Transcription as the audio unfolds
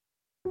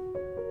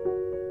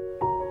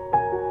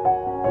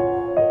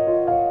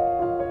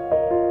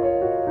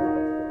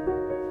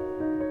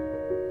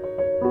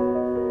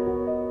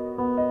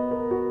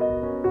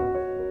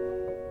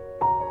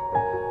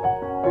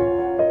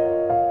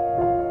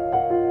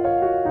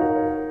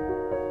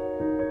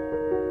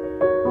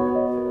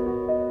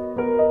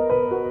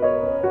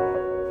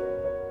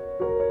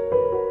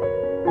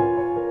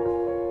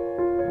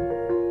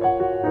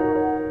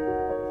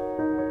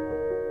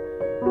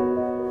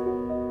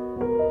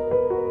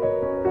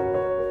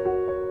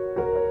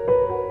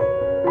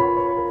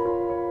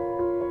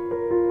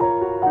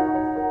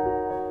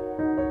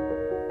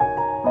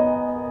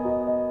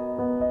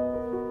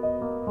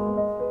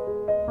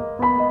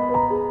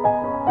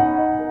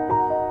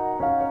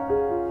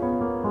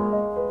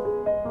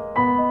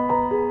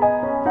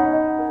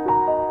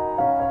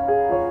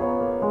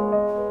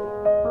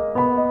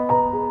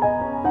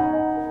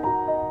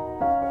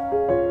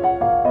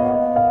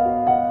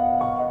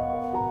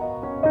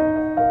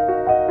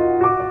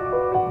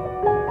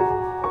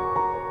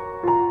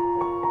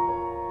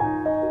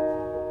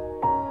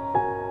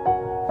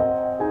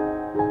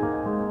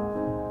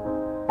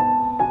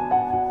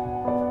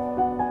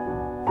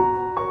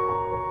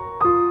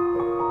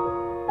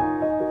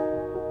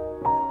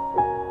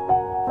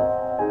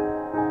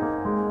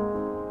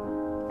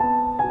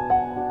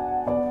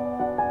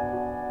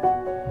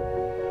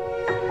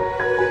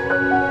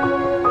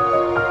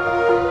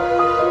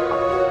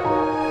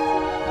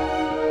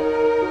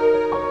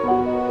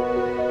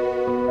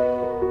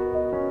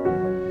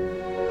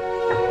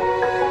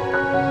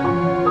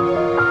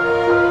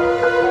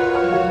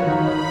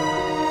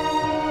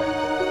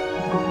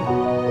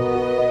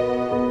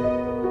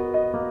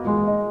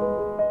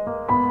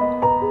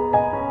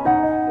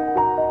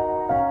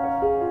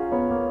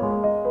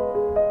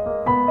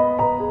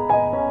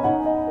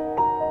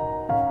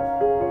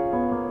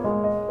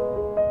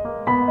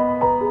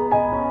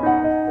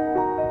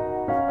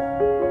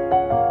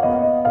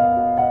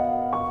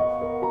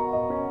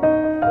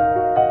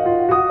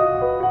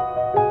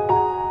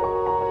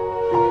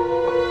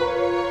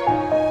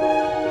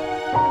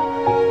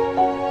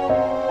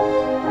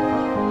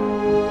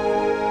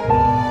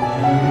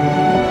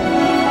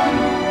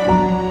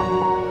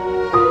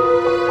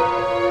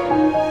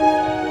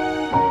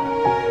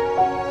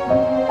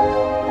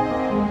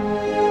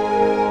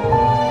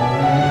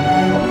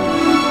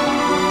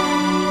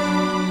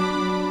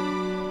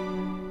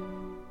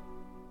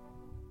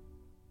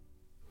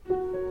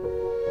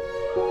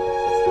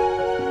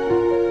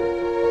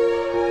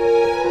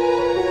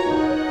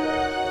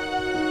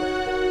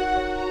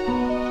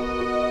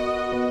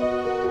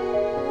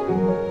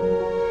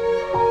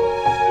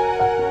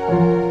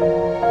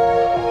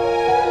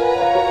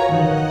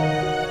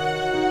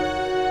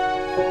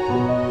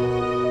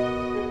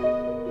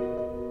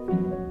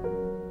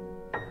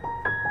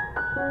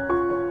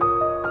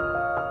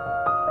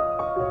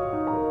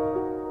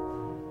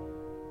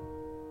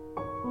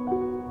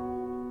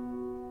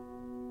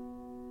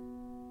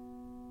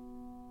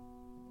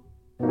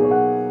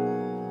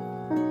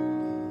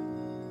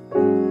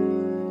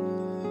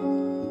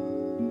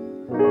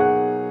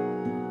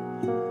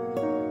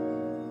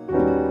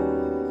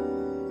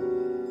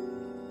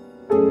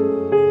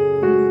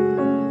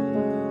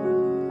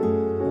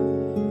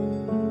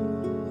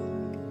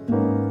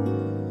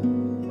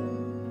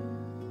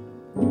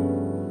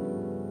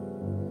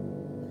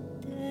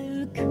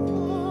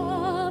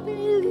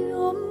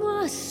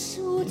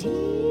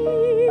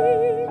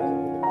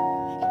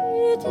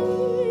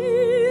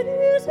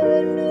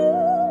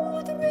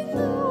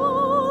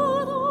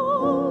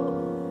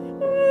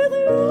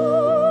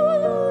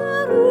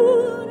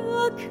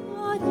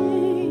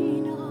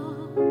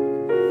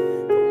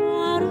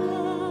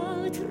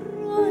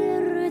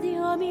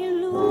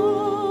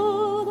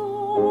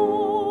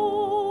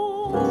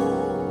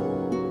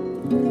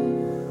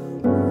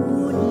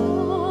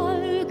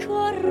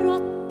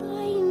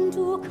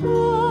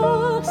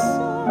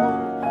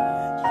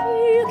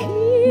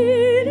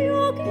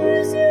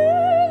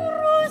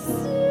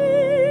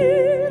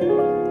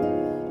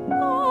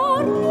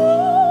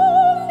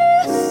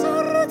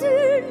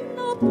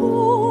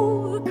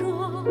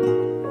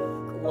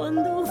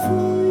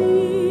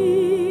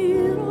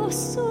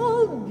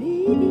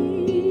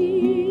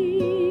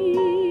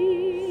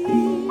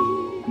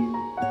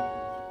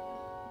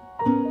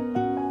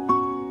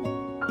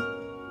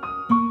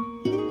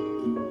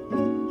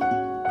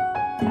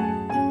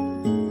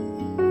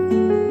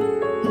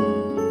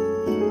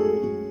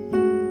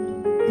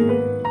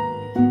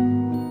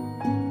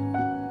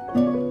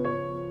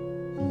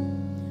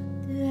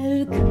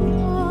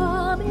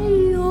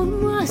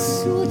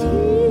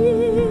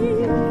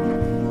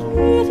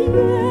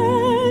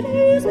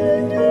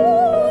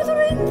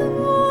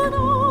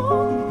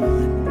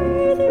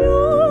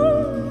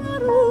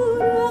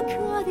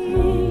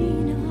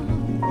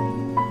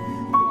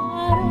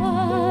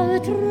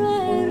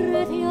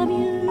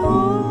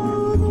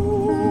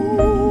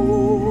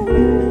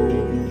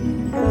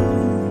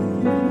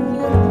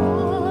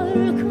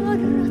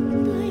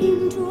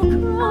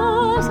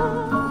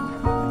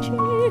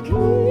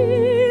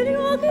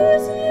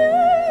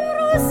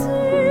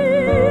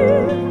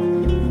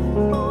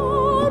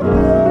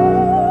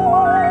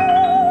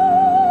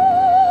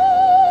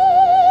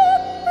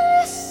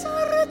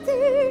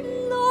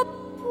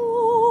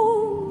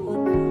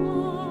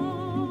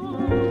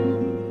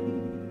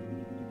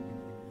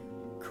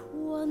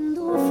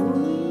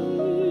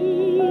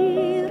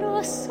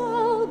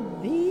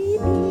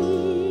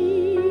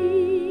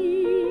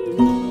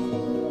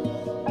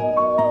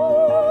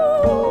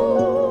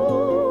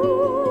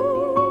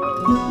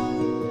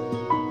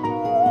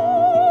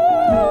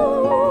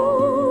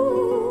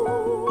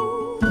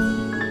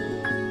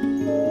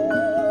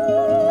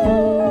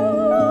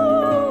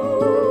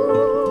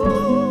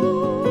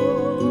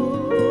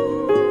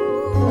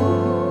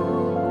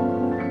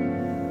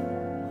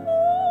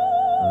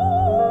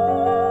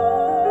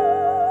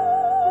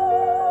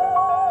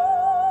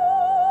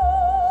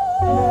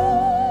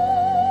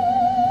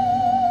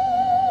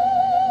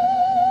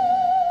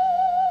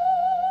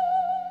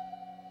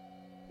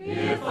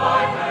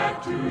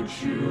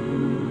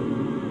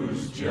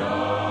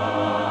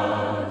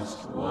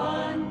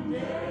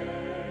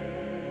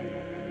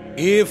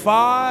If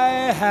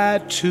I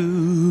had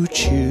to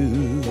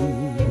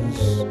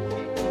choose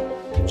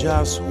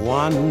just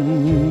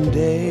one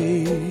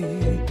day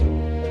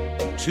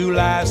to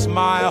last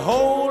my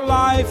whole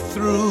life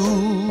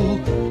through,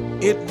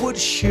 it would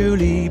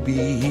surely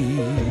be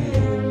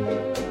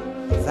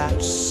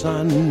that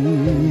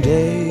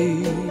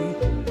Sunday,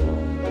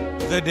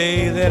 the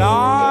day that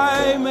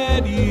I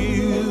met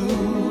you.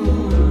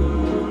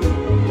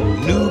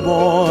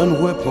 Newborn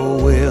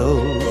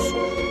whippoorwills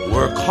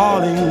were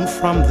calling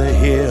from the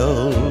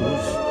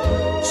hills.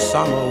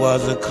 Summer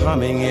was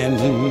a-coming in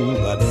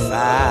but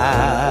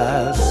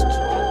fast.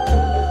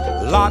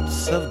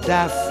 Lots of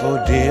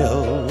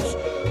daffodils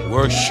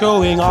were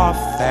showing off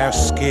their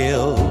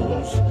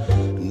skills.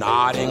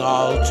 Nodding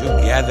all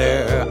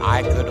together,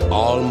 I could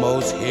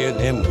almost hear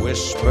them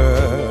whisper,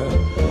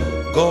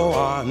 "Go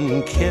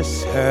on,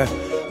 kiss her,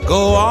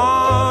 go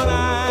on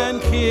and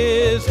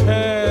kiss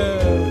her."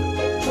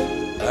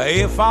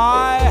 If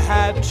I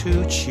had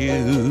to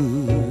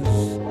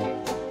choose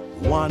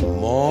one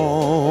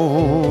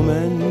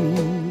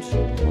moment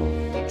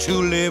to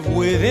live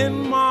within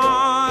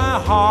my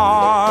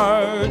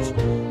heart,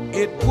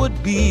 it would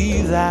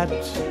be that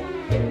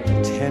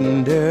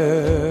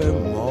tender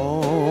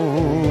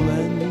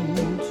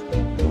moment,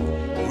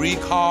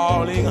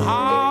 recalling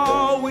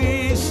how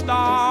we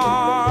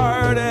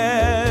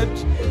started.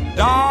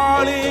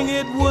 Darling,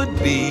 it would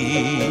be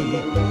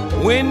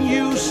when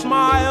you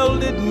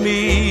smiled at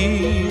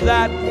me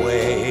that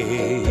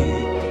way,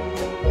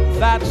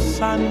 that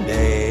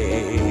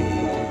Sunday,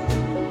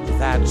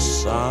 that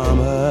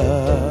summer.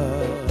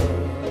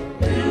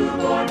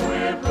 Newborn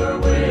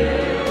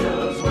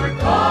whippoorwills were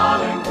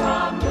calling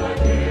from the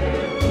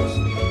hills.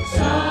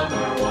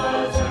 Summer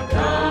was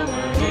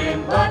a-coming in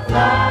but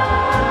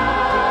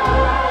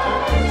fast.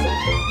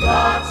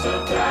 Lots of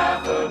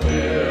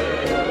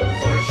daffodils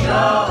were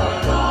showing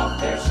off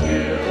their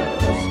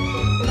skills.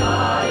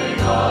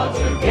 Nodding all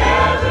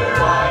together,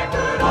 I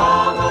could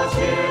almost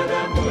hear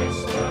them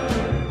whisper,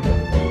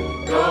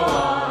 "Go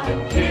on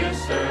and kiss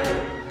her,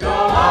 go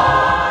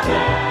on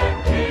and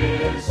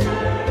kiss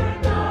her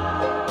now."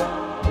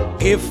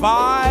 If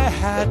I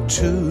had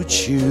to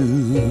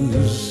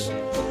choose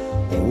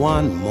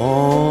one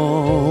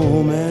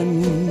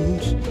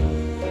moment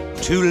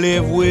to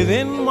live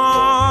within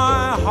my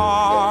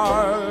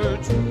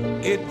heart,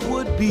 it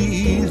would be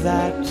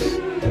that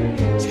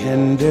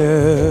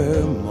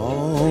tender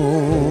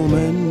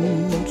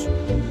moment,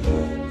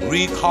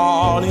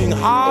 recalling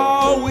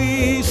how we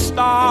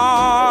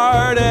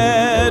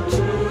started.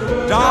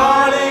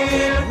 Darling,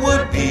 it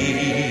would be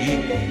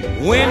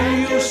when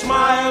you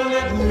smiled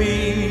at me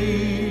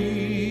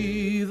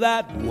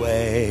that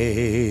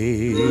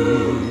way,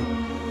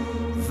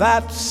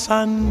 that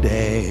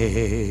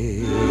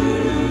Sunday,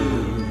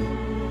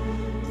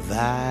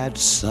 that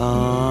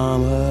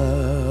summer.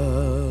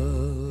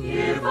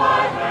 If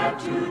I had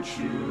to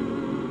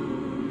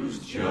choose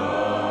just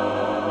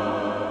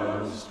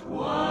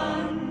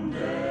one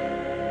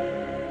day.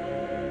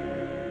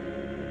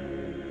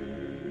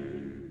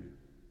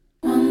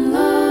 One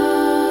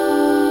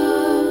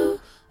love,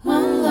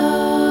 one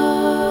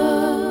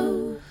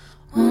love,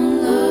 one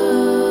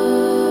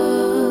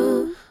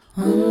love,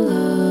 one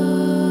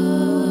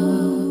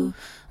love,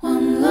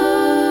 one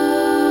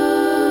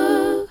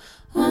love,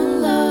 one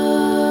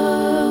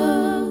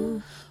love,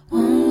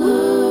 one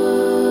love.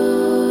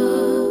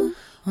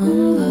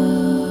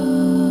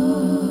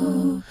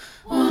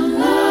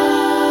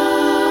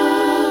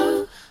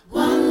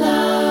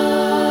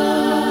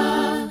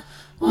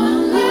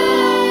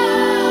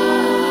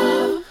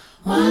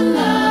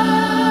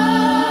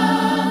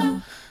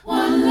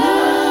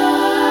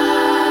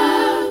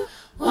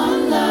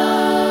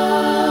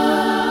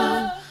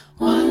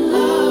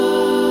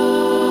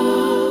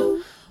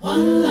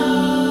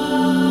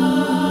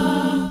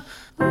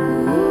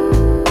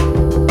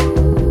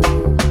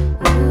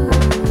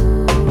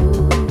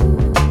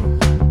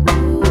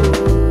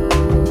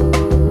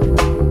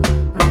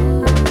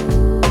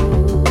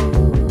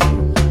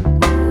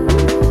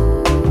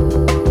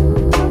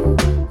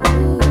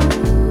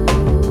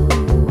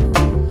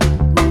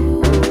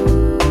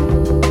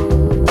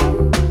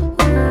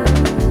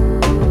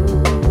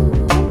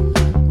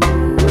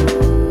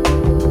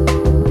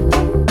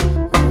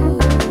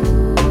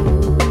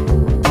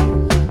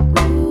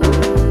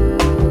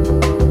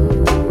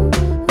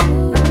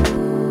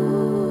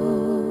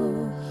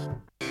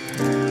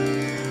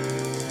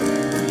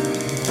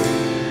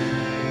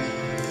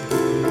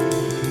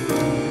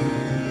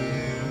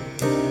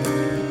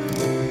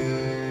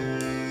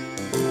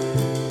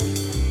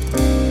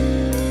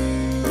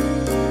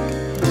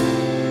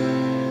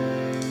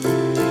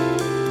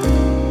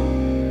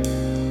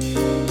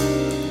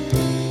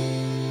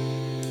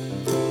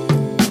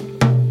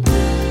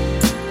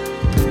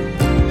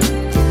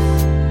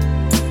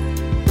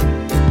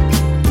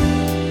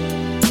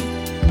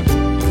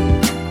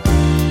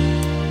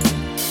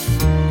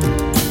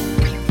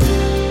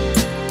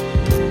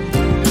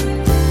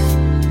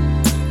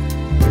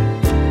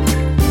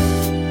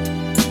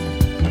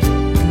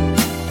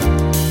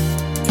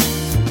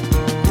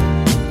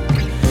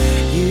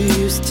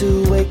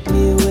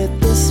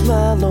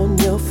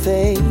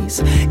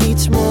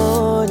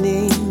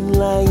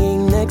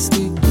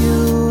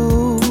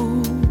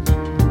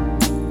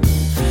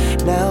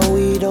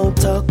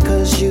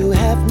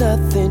 have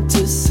nothing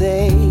to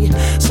say.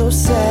 So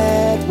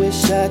sad,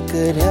 wish I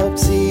could help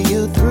see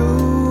you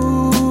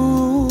through.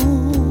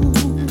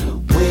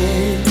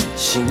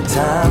 Wishing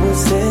time would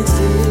stand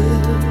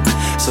still,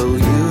 so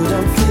you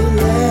don't feel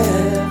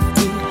left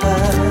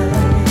behind.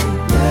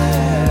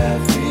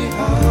 Left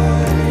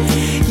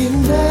behind. You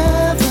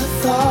never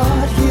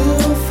thought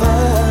you'd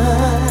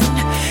find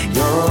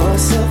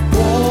yourself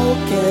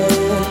broken,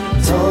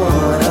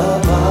 torn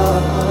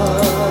apart.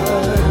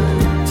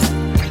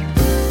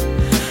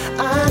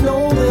 I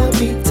know there'll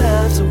be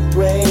times of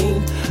rain.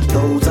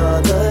 Those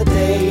are the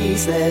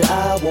days that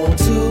I want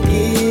to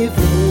give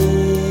in.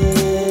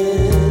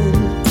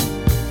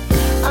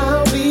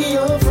 I'll be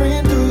your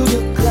friend through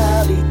your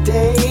cloudy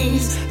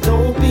days.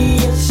 Don't be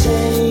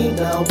ashamed,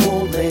 I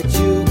won't let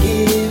you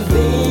give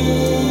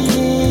in.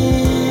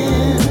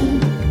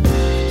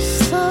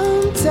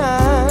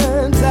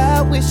 Sometimes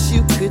I wish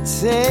you could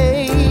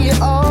say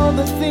all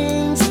the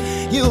things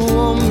you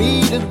want me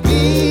to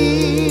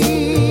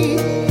be,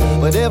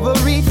 but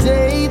every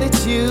day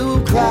that you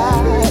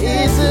cry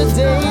is a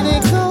day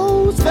that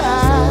goes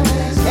by,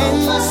 and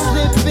you're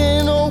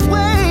slipping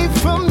away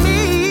from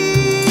me.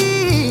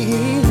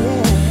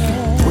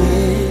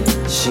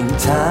 Wishing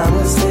time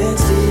was stand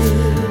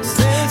still,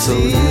 so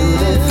you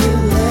don't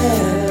feel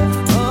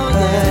left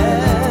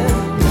behind.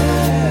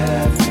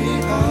 Left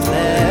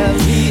behind.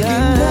 You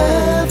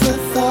never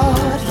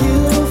thought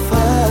you'd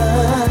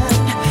find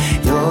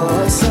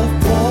yourself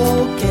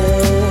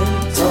broken,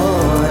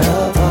 torn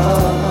apart.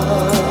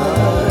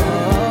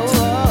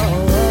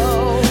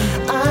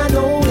 I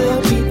know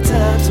there'll be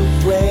times of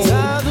rain.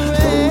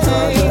 Those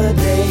are the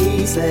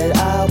days that I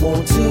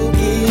want to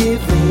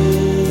give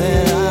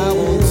in.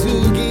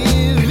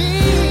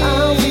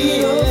 I'll be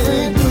your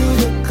friend through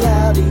the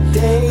cloudy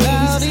days.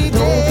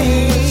 Don't be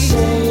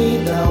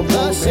ashamed, I won't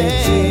let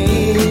you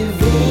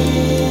give in.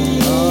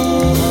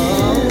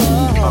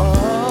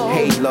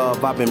 Hey love,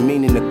 I've been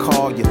meaning to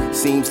call you.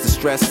 Seems the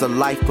stress of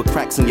life put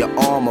cracks in your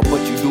armor,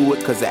 but you do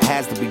it cause it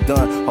has to be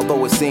done.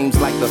 Although it seems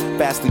like the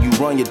faster you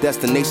run, your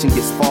destination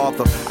gets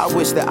farther. I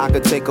wish that I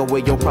could take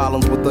away your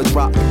problems with a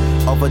drop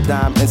of a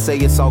dime and say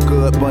it's all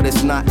good, but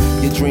it's not.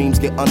 Your dreams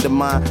get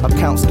undermined,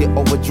 accounts get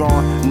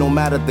overdrawn. No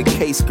matter the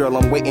case, girl,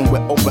 I'm waiting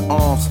with open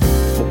arms.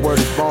 My word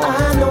is bond.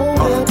 I know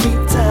there'll be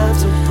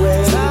times of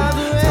rain.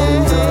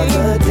 Those are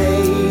the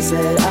days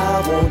that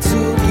I want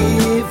to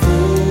give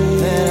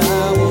in.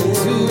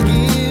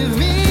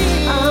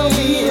 I'll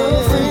be your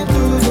friend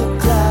through the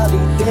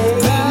cloudy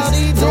days.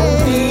 Don't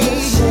be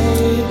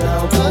ashamed, I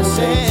won't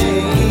let you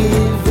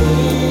give in.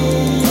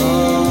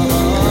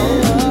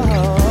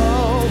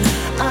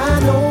 I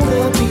know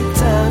there'll be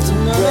times of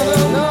rain.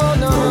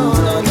 Those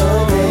are the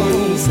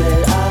days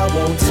that I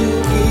want to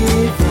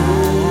give in.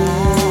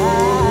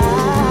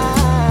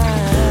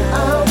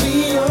 I'll be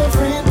your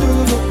friend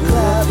through the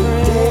cloudy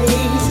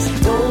days.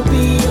 Don't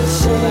be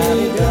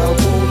ashamed, I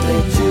won't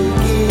let you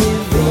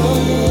give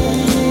in.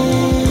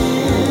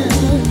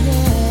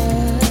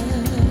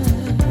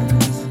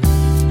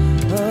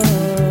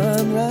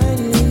 I'm right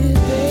here,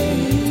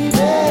 baby.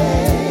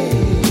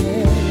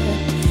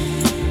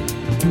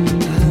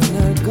 I'm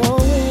not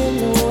going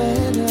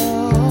nowhere, no.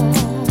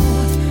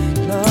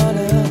 No,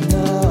 no,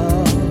 no.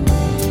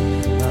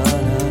 No,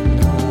 no,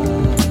 no.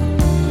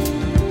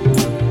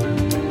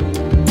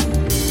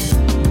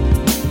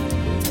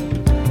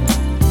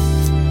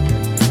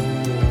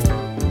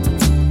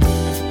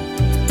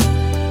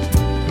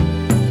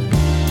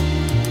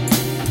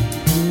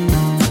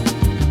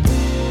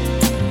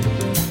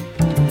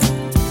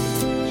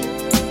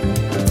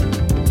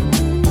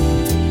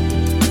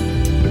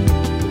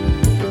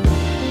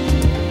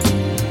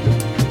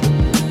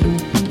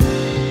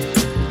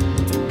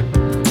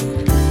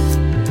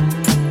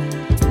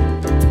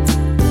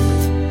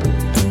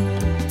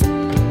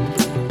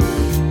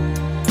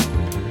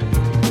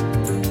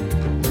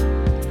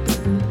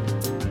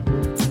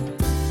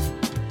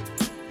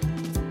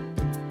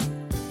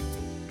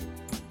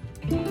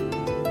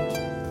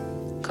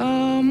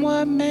 Come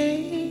what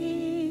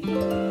may,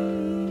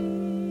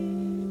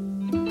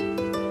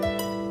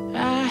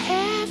 I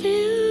have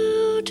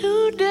you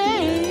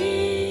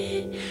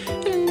today,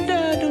 and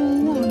I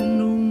don't want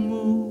no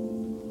more.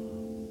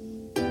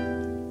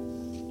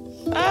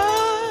 I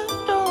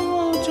don't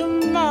want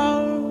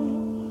tomorrow.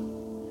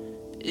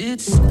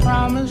 It's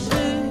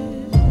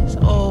promises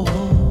or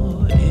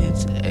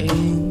it's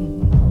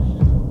aims.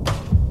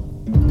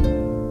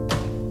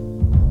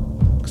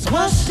 'Cause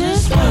what's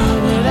this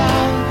world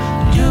without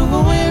you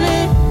in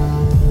it?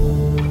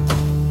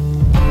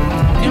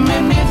 You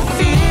make me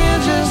feel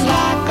just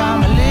like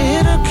I'm a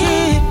little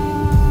kid.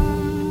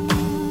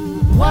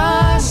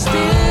 What's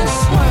this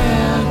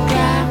world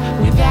got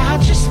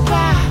without your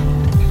spot?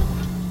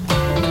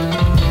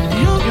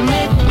 You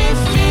make me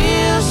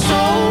feel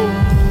so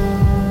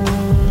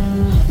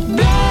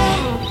bad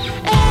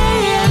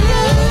and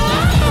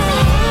alive.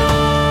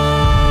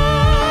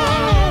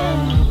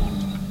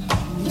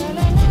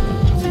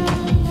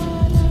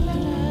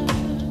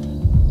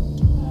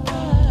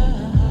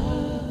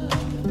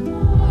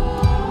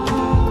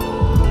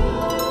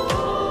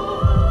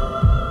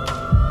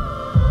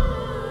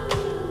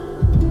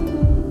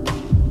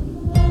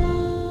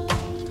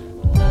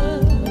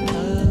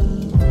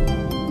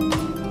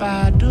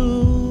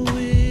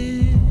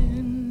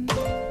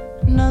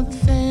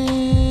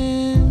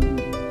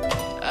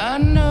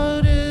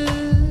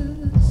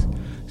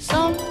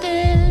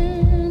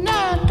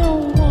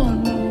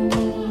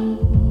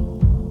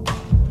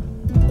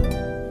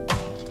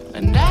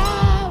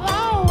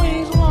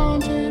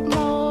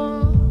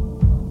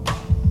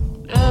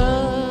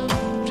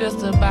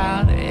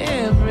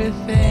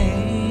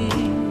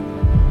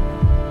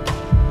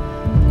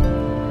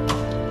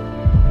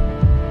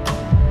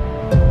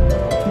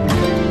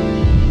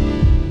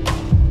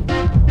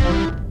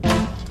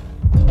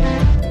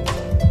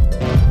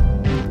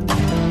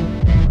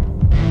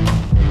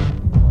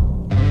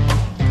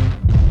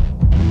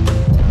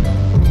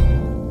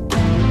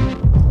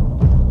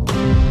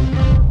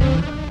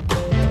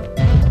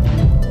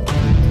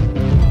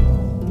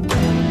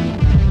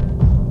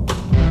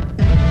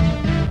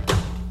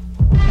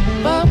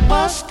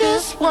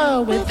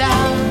 world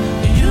without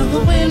you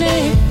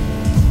winning.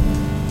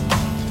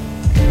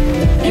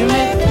 You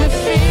make me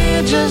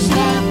feel just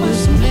like we're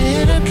some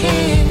little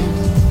kids.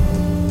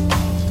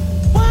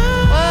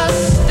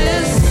 What's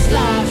this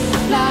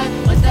life like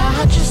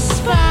without your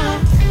smile?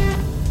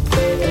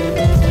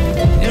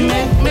 You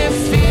make me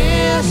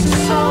feel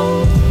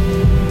so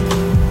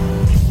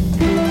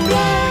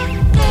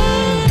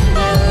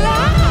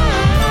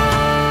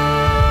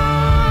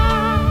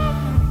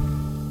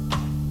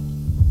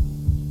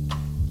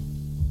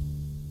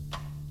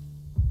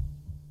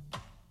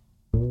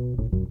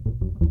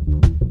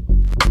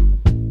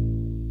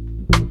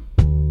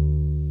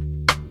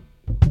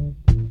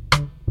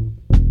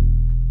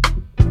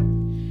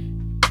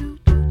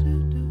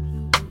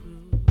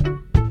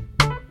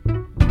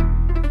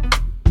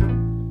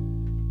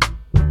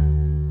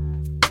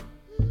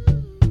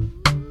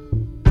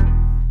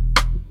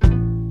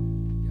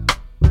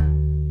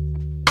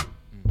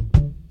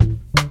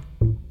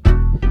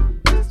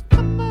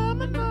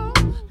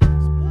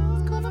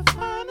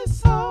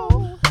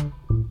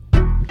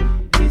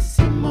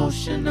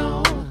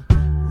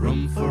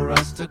room for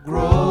us to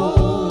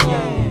grow,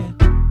 yeah.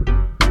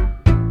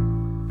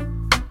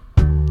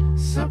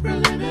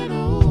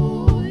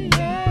 Subliminal,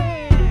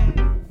 yeah.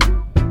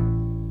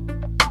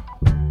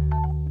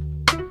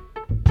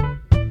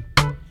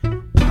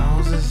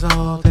 Yours is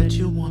all that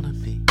you wanna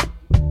be.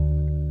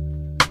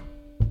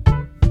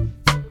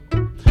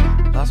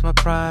 Lost my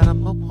pride,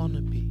 I'm a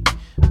wannabe,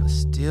 but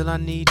still I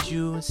need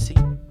you and see.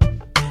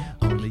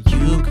 Only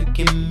you could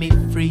give me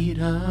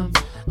freedom.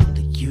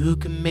 Only you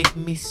can make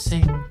me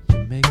sing.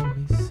 Make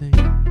me sing.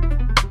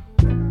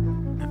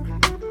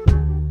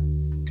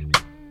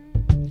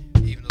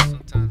 Even though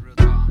sometimes real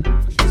talk,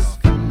 it's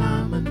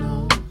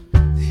phenomenal.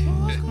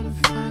 Who's gonna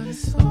find it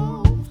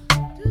so?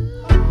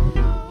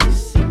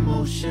 It's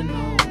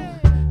emotional.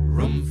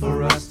 Room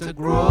for us to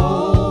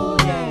grow,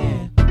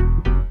 yeah.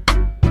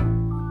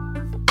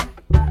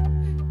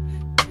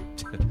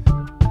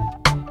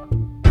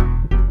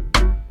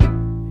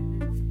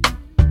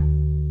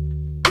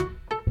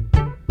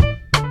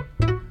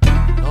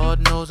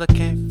 I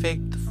can't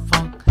fake the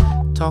funk.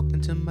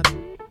 Talking to my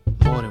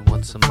more than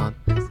once a month.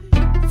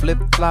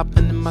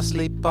 Flip-flopping in my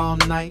sleep all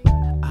night.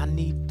 I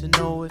need to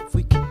know if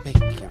we can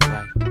make it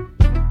right.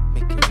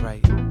 Make it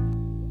right.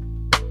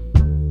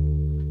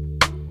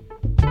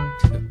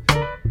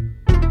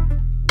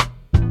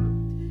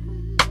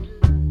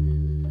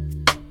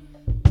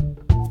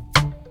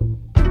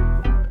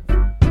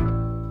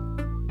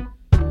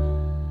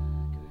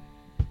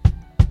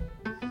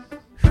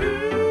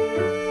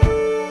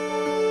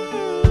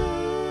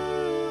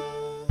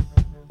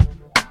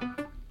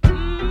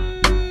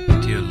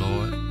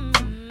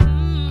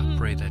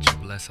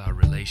 Our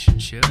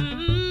relationship. I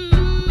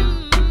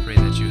pray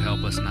that you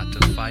help us not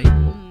to fight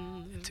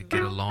and to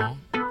get along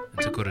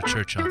and to go to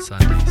church on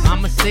Sundays.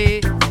 I'ma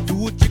say, do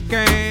what you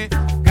can,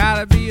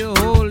 gotta be a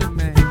holy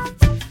man.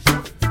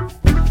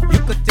 You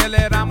could tell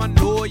that I'ma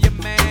know your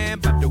man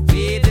by the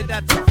way that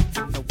I talk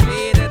and the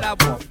way that I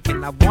walk.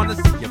 And I wanna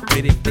see your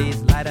pretty face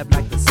light up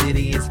like the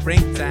city in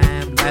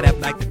springtime, light up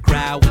like the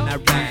crowd when I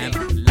rhyme,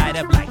 light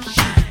up like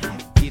shine.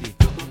 Get it.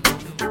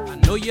 I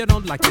know you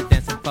don't like to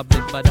dance in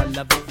public, but I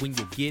love it when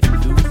you get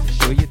loose and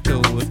show your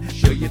toes,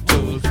 show your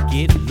toes.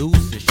 Get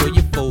loose and show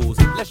your foes.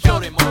 Let's show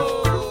them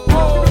all.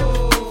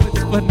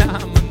 It's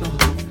phenomenal.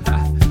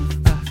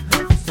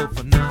 It's so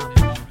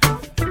phenomenal.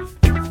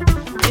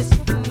 It's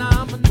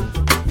phenomenal.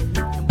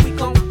 And we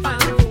gon'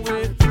 find a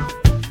way.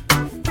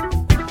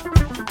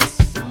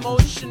 It's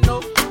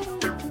emotional.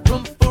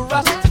 Room for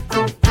us to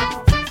grow.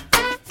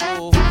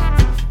 Oh,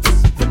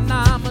 it's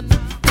phenomenal.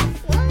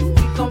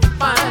 We gon'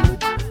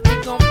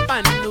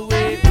 find a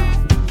way.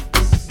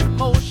 It's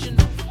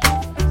emotional.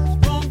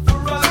 Room for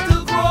us to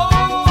grow.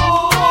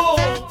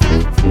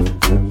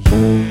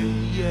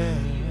 Yeah.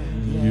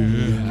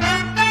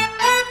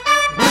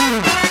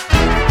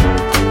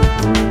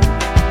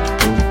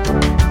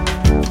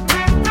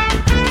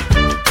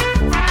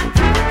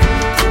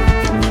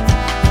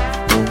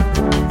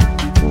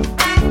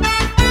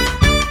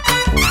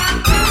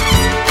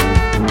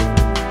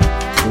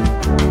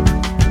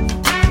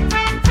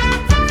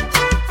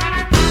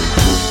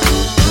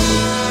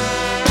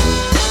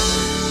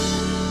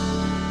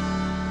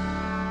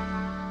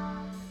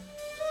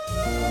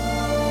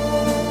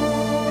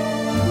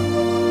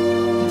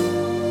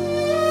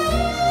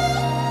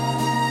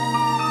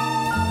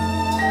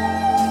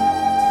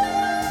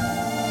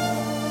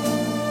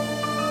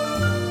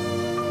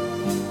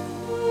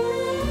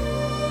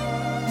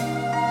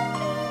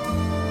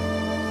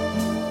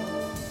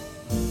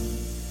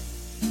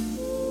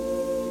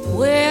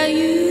 Where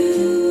you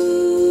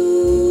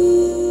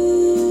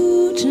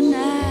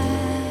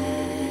tonight?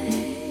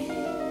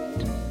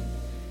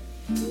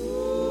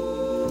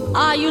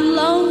 Are you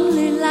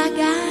lonely like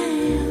I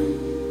am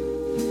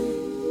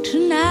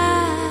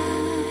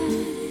tonight?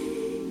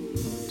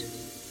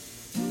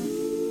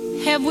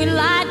 Have we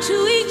lied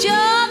to each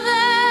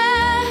other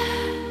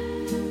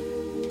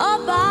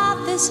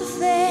about this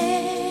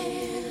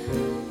affair?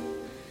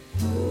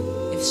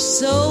 If so,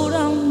 So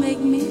don't make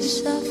me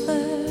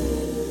suffer.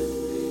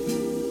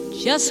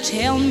 Just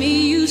tell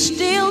me you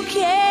still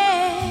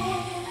care.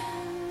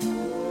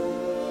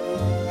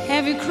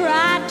 Have you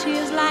cried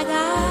tears like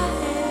I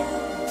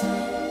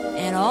have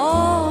at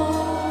all?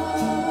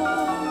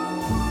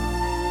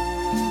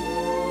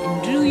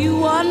 And do you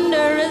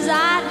wonder as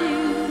I do,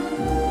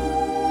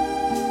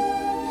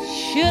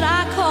 should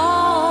I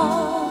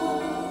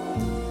call?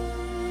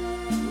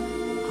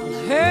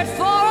 I'll hurt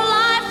for a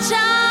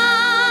lifetime,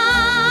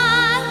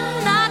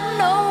 not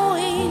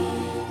knowing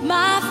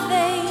my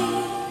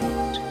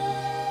fate.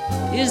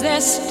 Is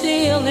there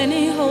still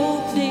any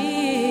hope,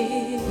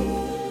 dear?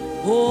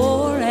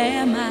 Or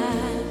am I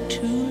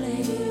too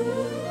late?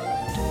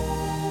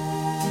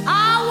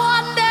 I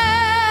wonder,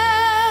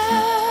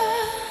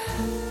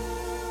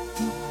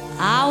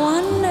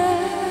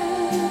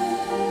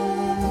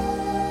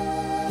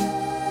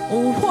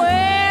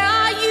 where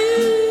are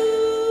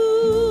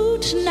you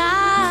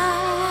tonight?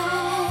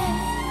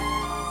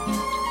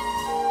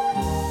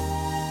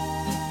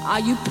 Are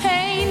you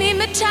painting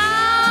the town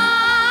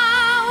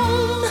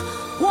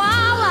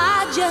while I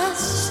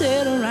just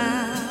sit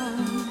around?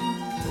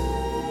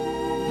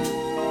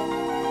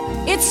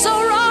 It's so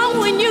wrong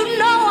when you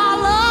know our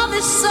love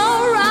is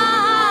so right.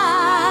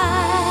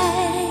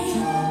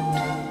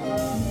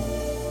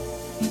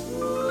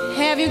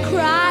 Have you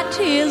cried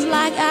tears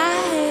like I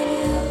have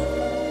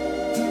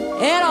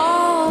at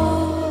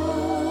all?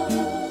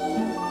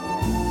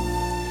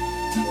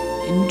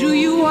 And do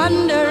you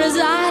wonder as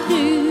I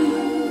do,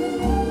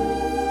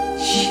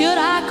 should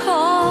I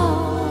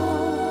call?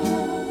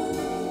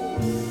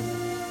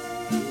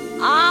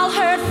 I'll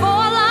hurt for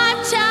a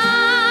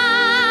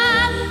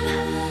lifetime,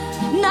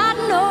 not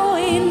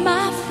knowing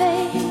my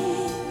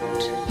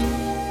fate.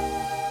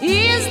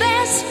 Is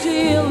there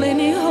still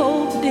any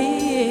hope,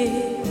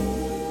 dear?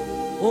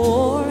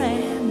 Or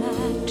am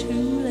I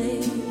too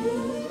late?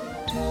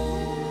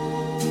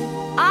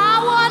 I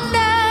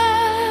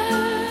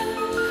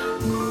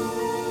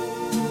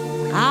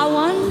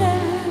wonder,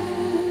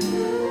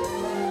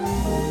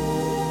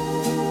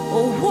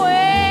 oh,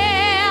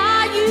 where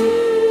are you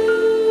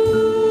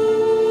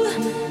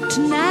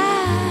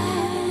tonight?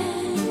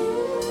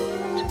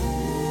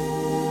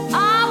 I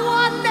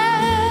wonder.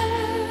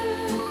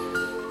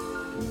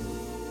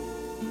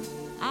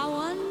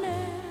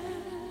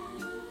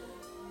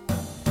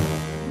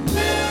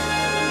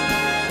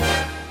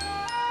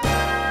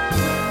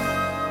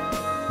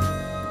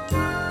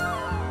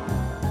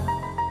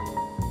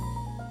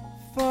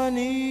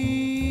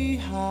 Funny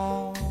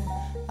how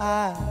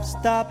I've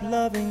stopped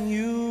loving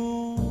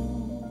you.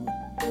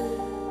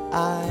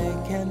 I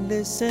can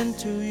listen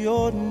to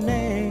your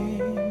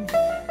name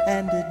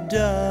and it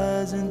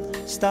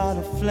doesn't start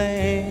a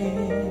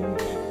flame.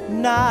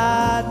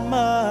 Not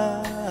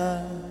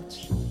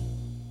much.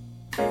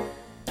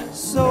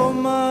 So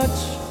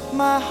much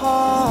my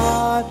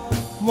heart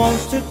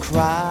wants to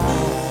cry.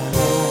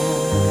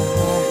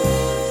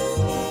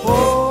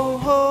 Oh,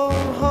 oh,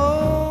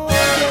 oh,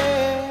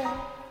 yeah.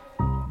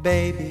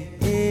 Baby,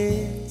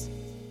 it's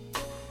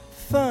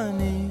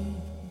funny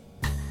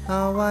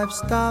how I've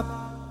stopped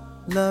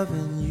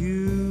loving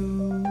you.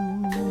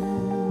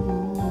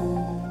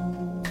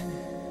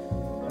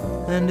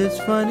 And it's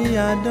funny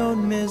I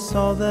don't miss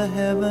all the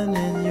heaven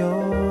in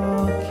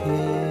your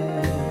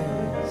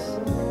kiss,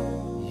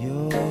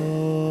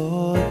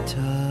 your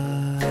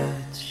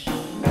touch.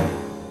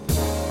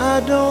 I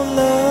don't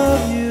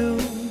love you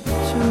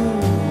too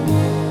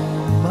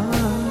much.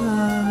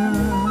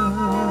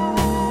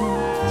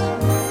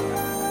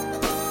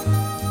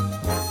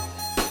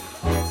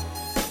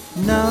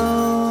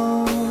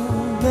 Now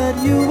that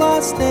you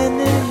are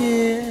standing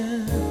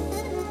here,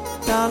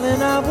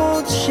 darling, I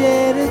won't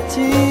shed a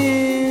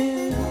tear.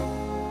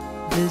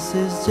 This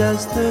is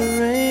just the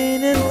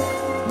rain in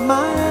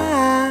my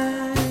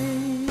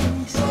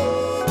eyes.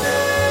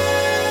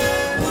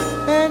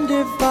 And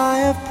if I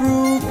have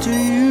proved to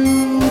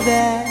you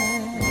that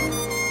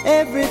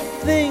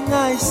everything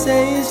I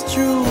say is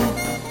true,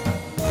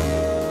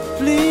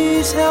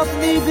 please help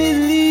me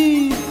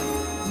believe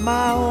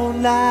my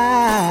own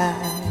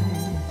lies.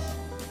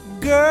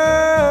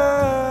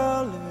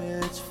 Girl,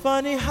 it's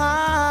funny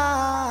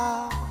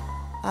how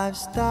I've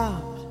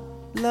stopped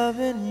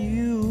loving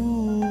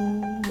you.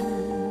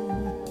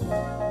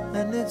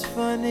 And it's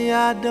funny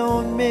I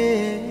don't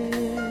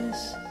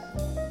miss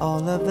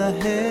all of the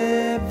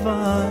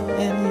heaven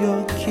in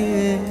your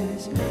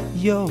kiss,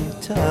 your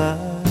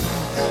touch.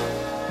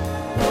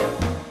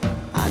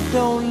 I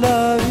don't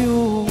love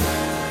you,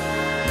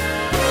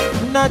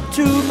 not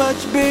too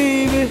much,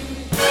 baby,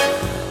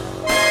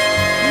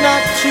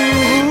 not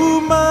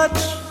too much.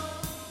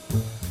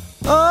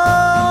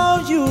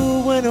 Oh, you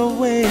went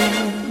away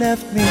and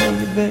left me,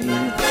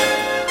 baby.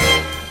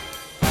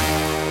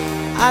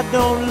 I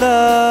don't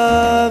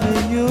love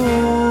you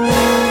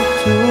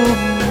too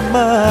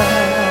much,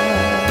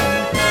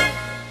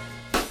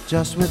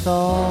 just with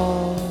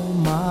all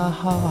my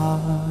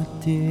heart,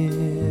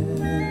 dear.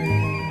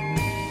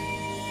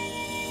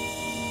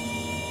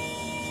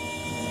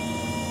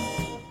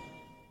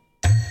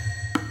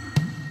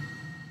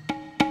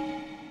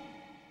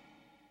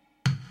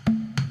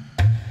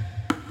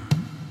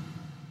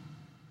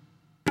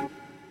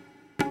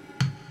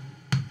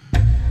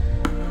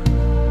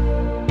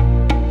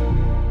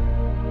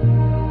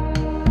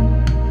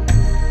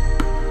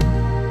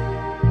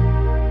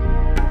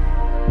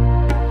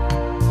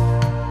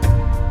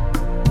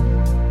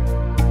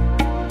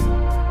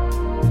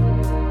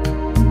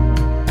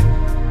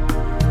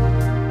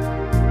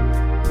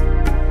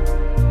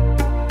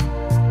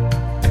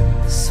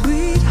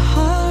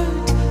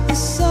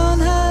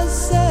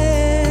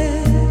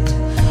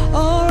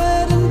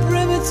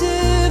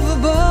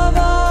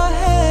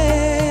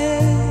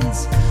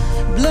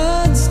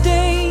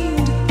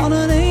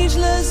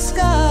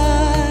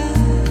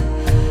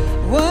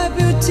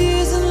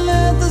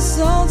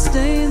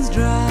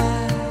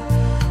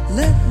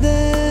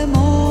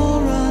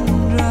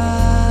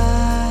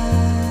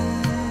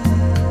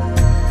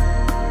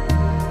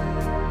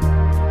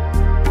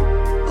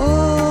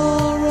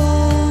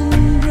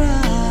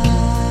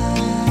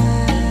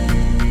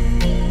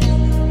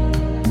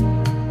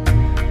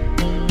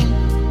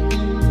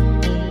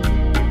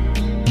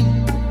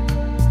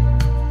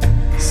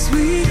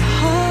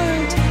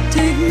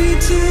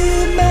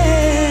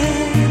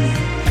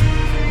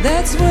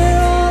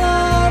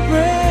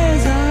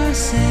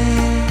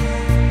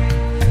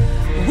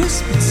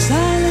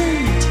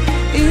 silent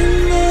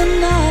in the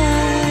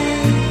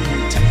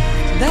night.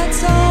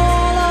 That's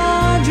all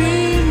our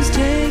dreams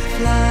take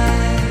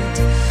flight.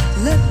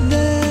 Let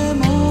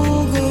them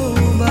all go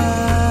by.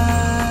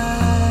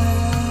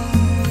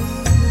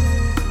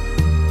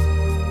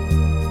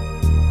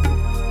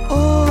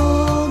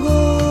 All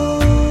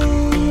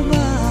go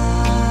by.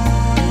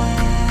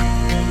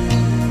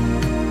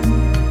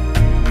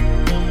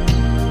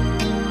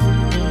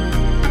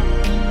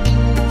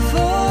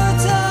 For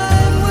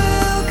time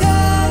will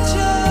catch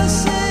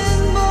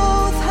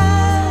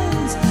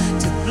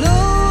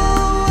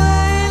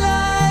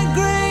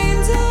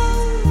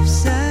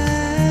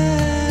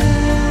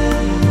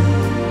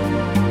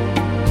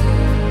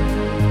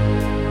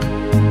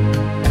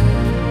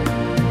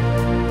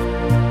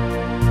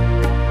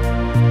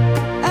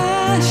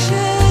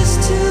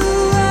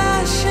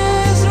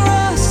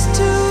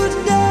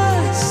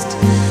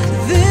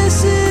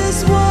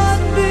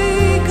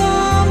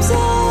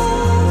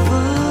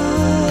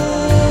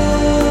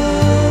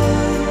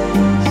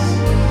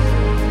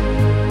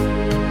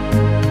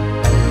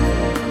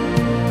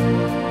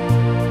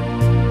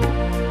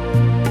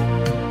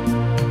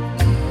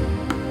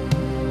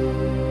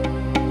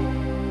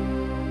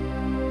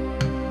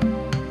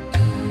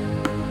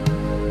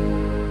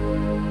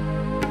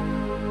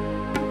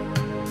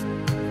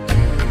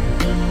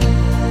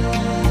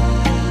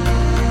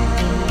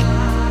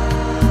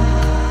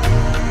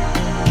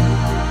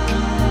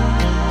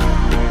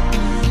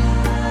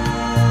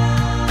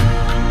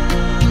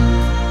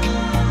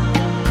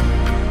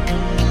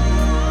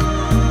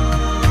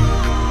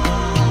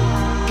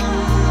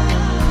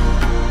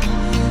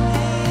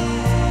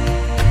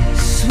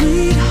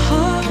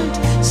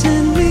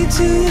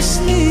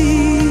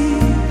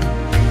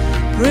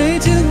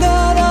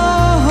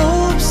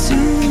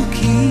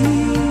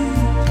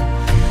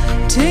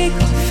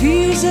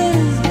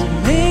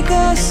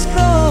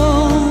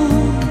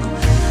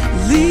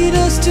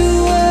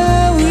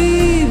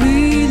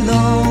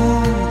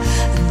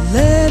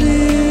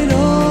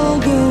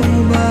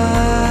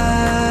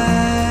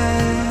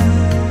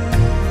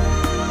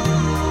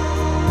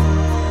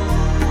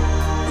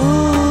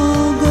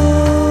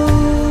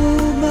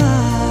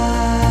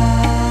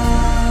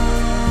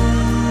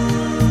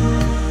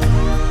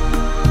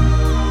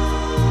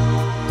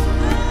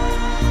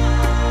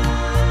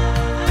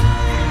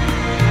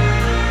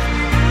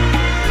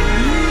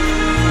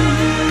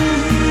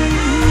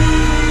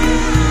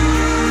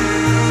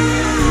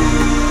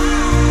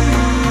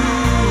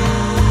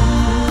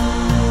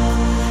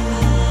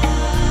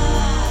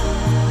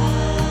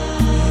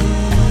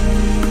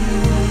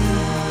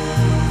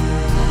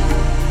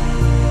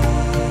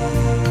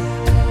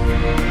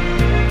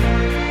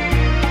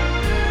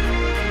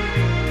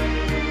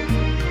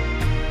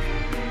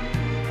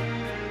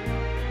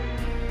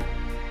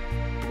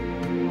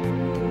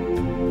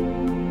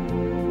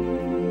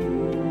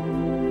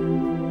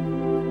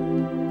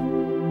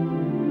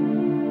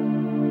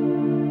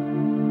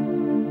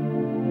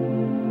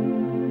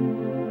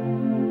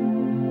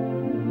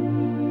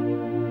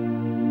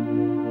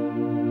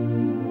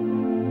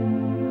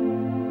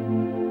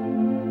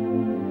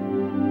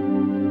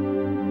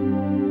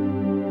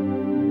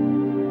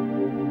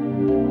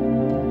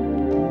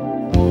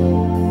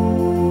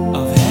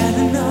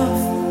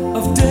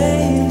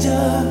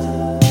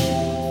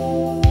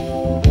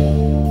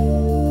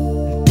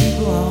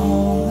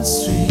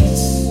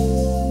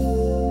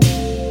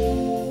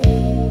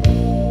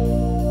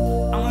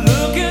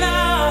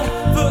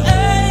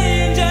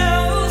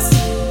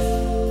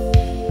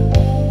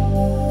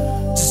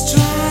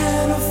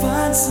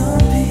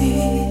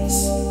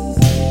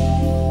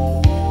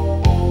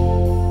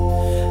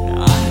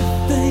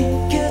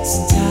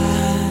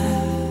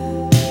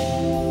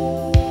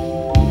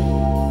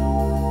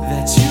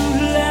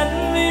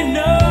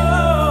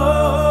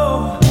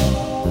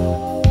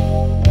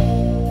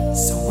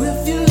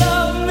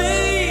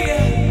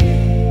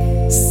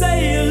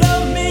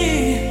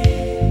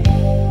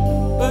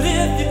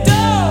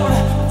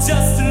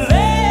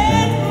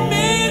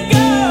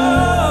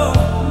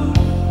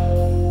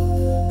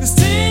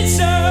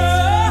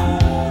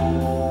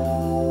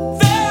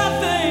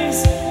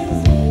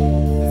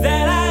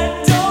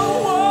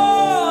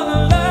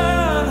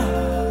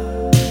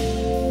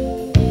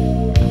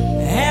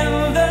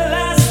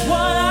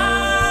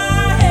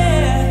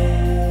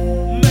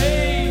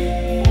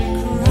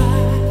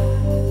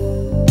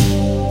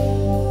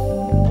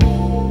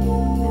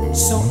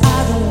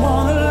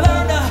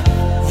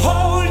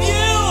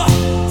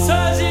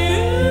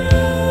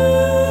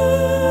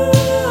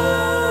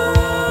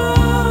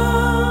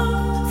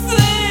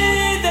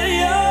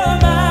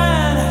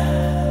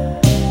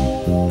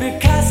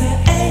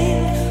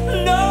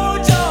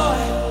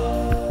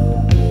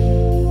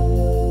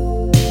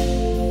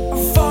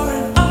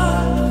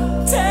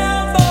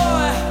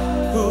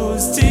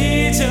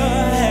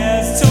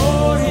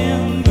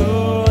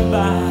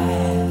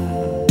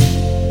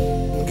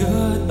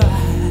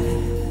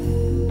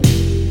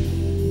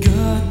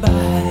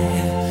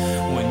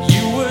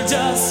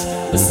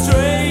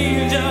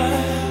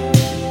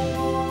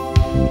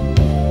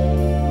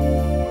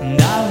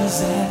and I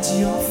was at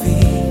your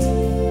feet.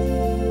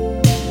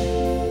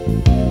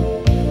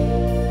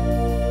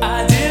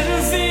 I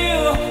didn't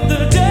feel the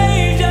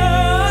danger.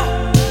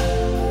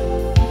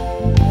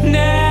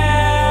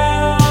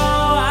 Now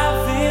I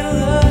feel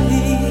the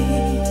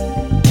heat.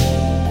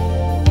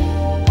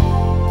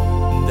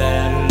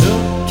 That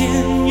look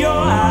in your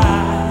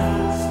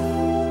eyes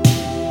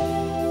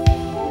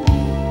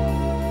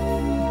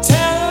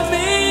tell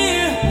me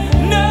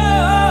no.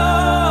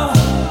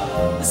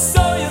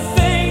 So you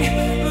think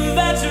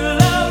that you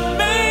love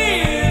me?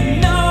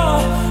 No,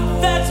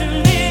 that you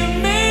need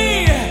me.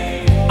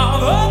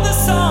 I've heard the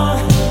song,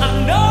 I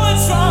know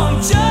it's wrong.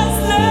 Just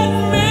let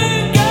me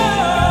go.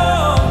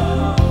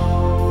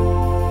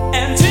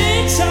 And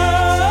teacher,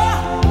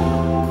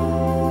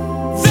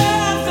 there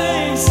are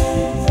things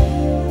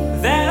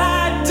that I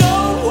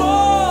don't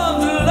want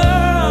to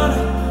learn.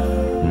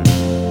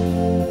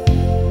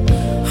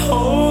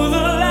 Oh,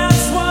 the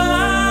last one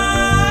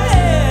I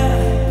had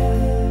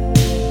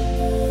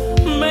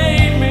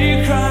made me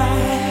cry.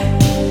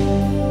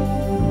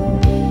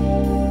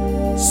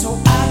 So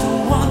I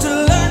don't want to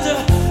learn to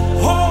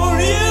hold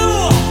you,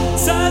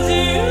 touch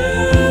you.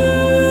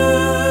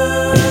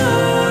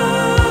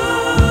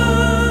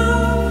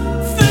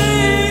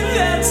 Think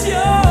that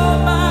you're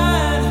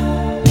mine,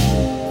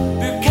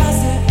 because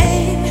there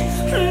ain't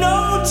no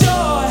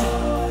joy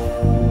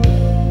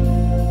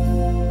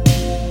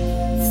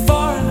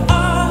for an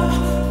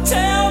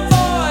uptown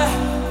boy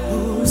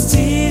whose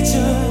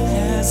teacher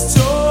has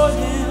told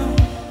him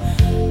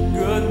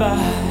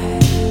goodbye,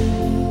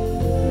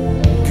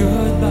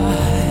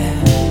 goodbye,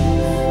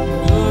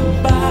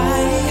 goodbye.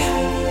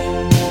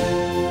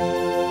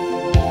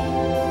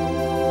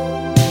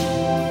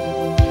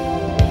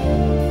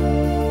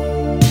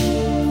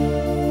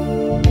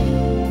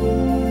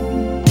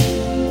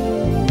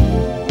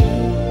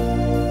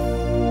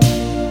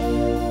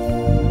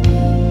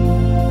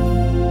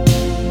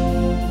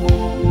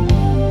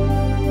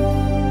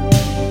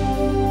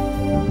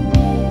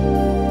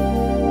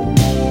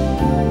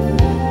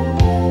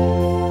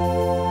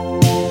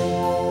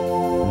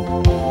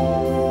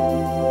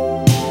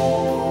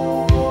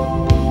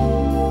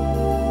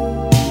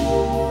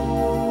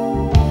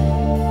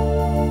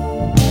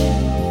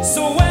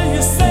 So when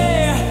you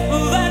say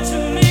that you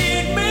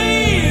need me,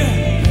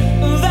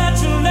 that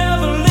you'll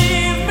never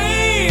leave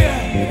me,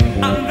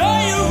 I know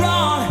you're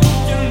wrong,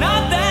 you're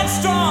not that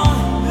strong.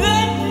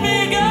 Let me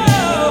go.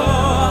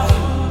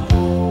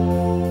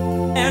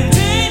 And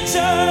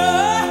teacher,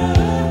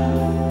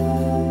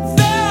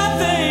 there are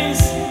things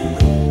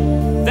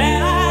that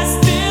I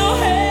still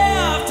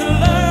have to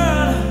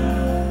learn.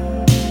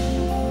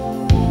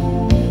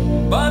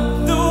 But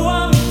the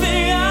one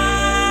thing I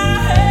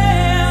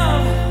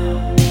have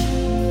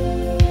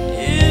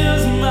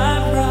is my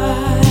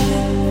pride.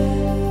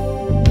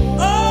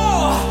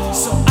 Oh,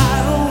 so I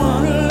don't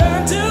want to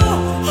learn to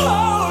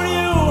hold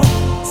you,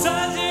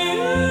 touch you.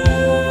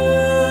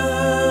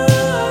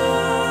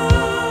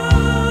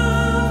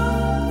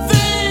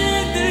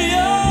 Think that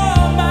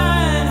you're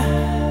mine,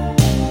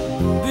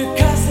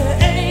 because there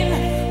ain't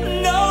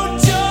no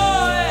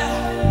joy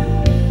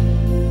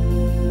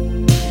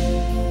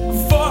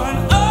for an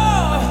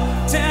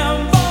uptown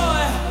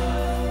boy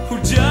who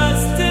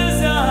just is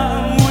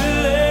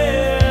unwilling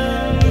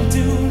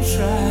to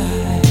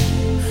try.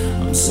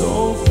 I'm so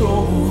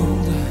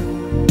cold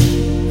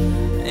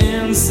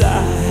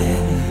inside.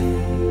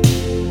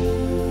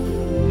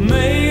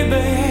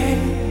 Maybe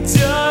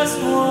just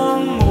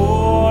one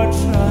more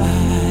try.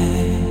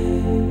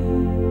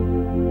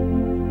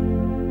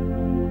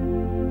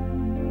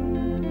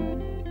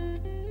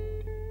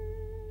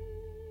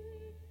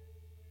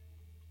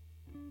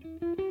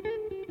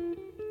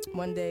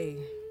 One day,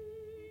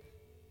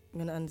 I'm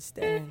gonna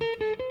understand.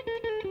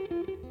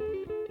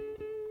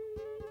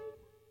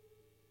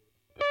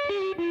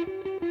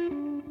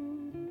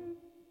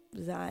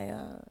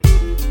 Zion.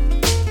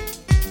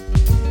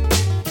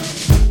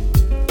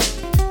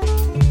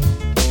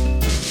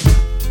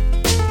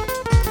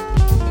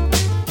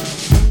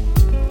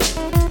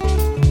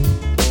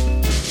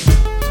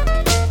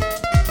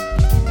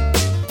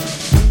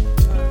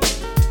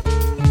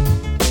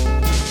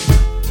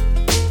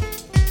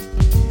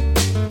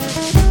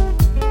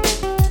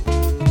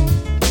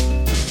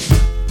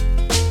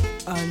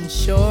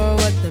 Unsure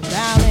what the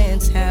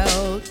balance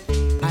held,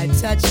 I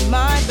touched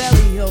my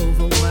belly,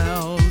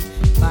 overwhelmed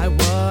by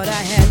what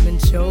I had been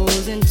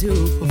chosen to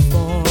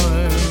perform.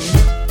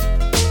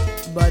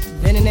 But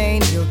then an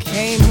angel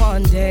came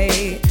one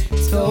day,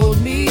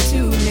 told me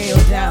to kneel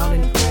down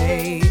and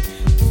pray,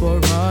 for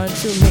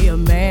unto me a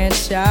man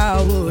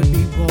child would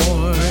be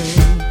born.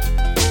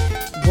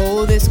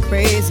 Whoa, this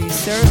crazy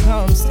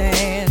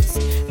circumstance,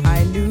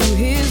 I knew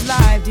his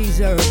life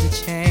deserved a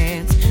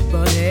chance,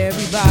 but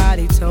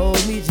everybody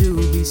told me to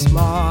be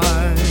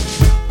smart.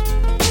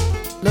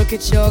 Look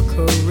at your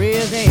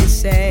career, they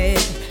said,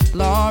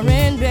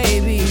 Lauren,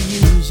 baby,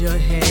 use your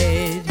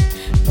head.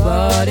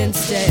 But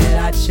instead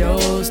I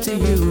chose to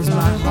use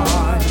my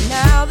heart.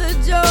 Now the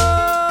joy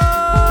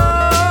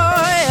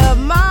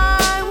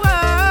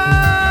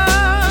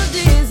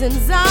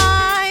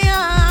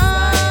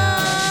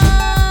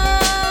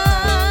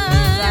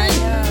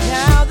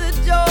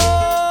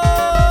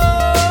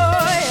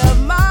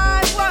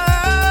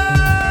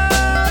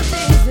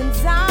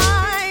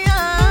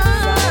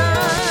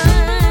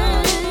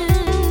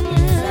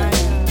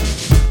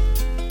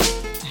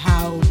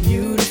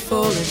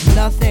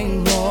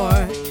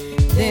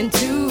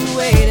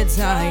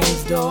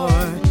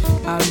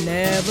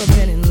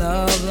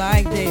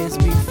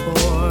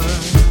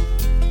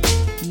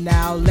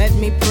Now let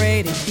me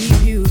pray to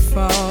keep you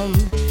from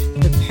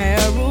the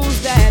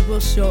perils that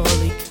will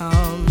surely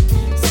come.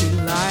 See,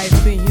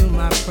 life for you,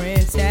 my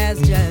prince,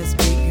 has just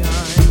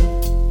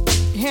begun.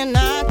 And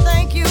I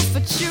thank you for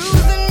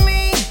choosing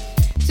me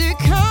to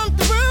come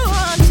through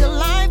unto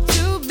life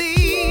to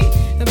be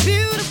a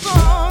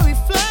beautiful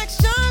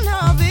reflection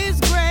of His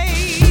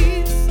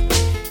grace.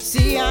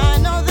 See, I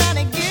know that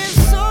a gift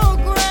so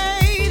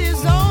great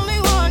is only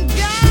one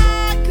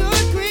God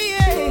could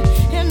create.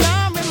 And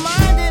I'm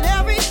reminded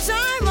every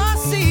time I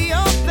see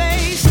your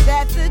face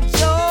that the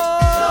joy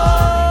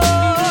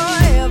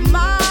of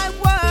my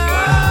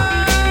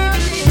world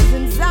is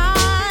in Zion.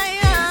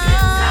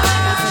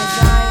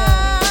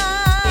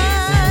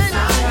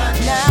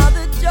 Now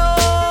the joy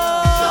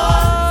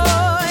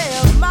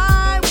of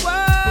my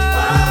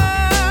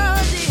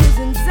world is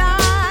in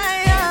Zion.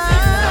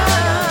 Now the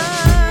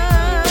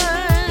joy of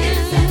my world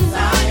is in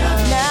Zion.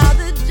 Now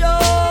the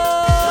joy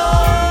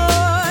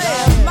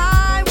of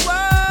my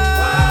world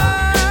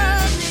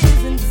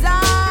is in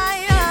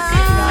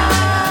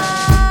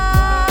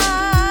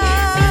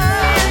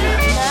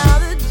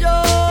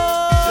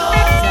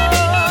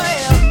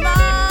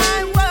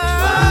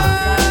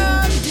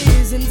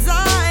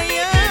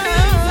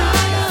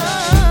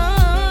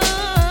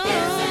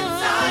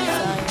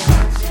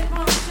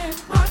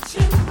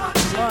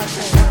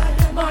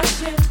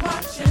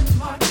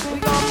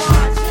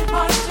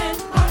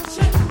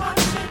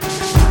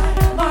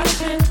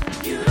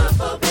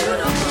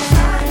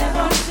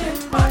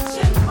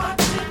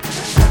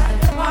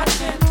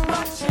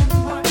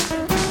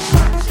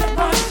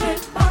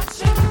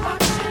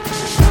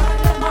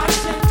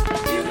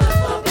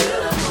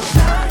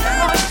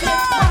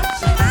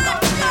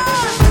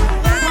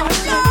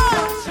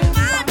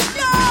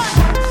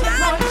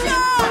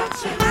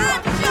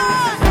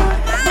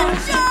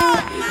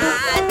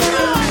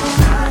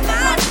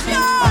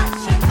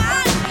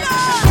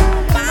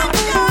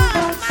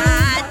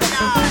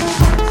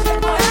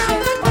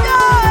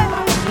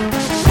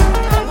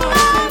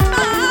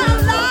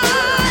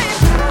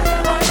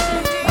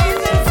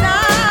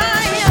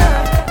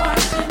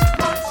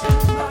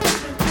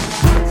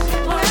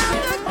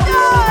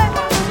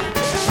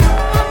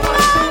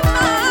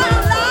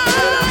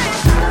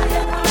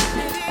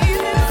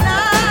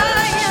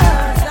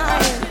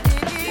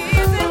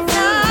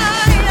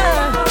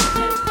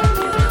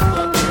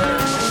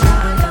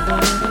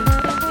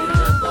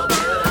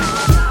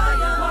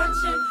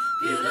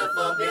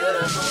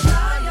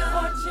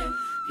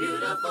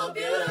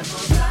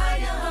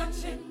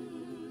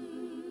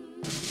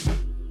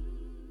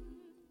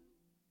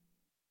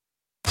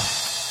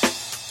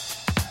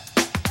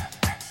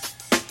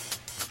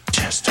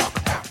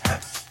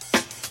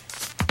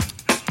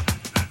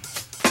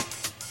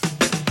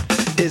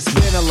It's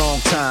been a long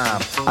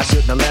time, I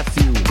shouldn't have left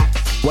you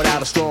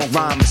without a strong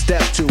rhyme to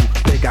step to.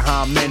 Think of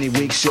how many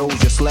week shows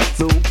you slept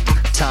through.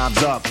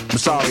 Time's up, I'm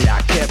sorry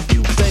I kept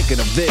you thinking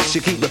of this.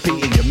 You keep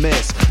repeating your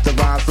miss the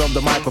rhymes from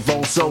the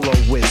microphone solo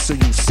with. So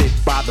you sit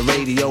by the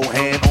radio,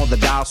 hand on the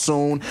dial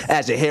soon.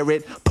 As you hear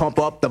it, pump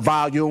up the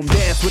volume.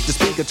 Dance with the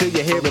speaker till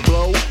you hear it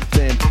blow.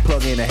 Then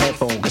plug in a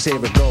headphone, cause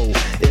here it go.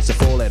 It's a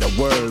four-letter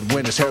word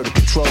when it's heard to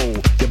control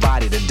your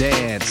body to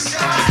dance.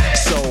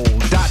 So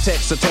dot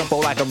text a tempo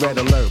like a red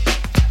alert.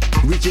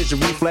 Reaches your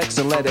reflex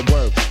and let it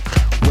work.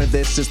 When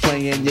this is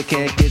playing, you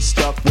can't get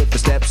stuck with the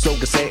steps. So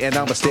can say, and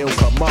I'ma still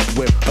come up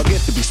with a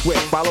gift to be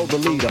swift. Follow the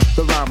leader,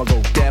 the rhyme will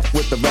go deaf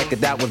with the record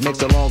that was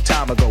mixed a long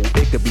time ago.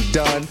 It could be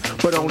done,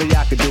 but only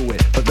I could do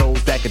it. For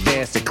those that can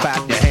dance and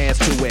clap your hands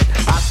to it.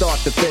 I start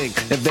to think,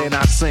 and then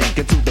I sink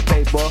into the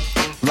paper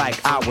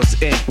like I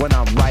was ink. When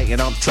I'm writing,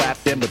 I'm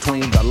trapped in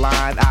between the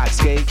line. I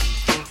escape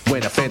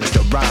when I finish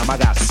the rhyme. I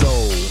got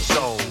soul,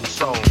 soul,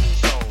 soul.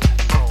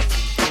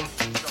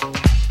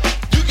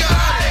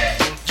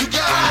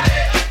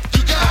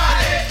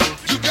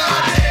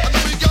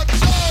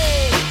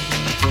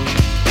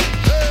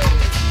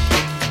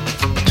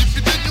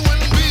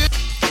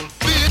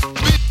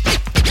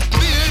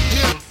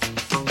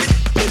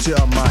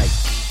 Your mic,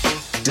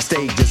 the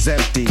stage is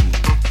empty.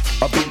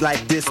 A beat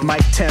like this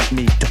might tempt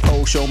me to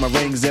pose, show my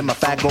rings and my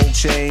fat gold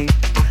chain.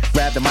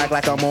 Grab the mic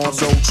like I'm on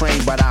Soul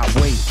Train, but I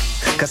wait,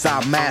 cause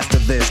I master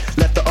this.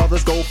 Let the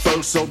others go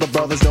first so the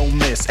brothers don't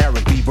miss.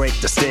 Eric B, break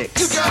the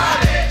sticks. You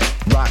got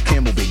it!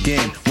 Rockin' will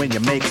begin when you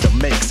make the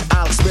mix.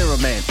 I'll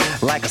experiment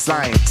like a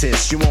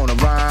scientist. You wanna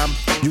rhyme?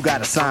 You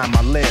gotta sign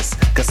my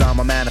list. Cause I'm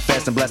a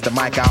manifest and bless the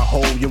mic I'll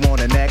hold. You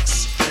want an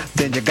X?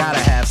 Then you gotta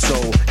have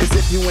soul. Cause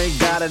if you ain't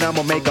got it,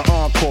 I'ma make an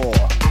encore.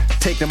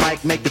 Take the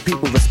mic, make the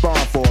people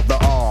respond for the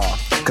R.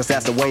 Cause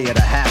that's the way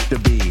it'll have to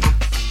be.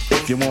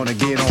 If you wanna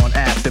get on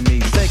after me,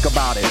 think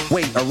about it.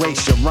 Wait,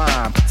 erase your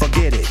rhyme,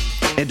 forget it.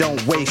 And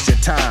don't waste your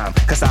time,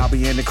 cause I'll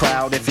be in the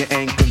crowd if you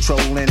ain't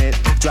controlling it.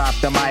 Drop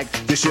the mic,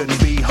 you shouldn't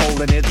be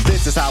holding it.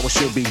 This is how it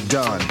should be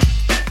done.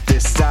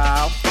 This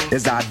style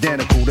is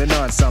identical to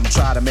none. Some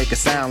try to make it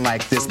sound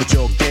like this, but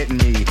you're getting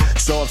me.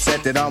 So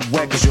upset that I'm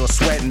wet cause you're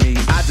sweating me.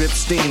 I drip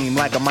steam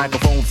like a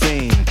microphone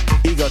theme.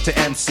 Ego to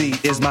MC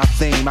is my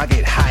theme. I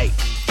get hype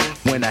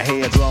when I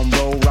hear drum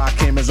roll.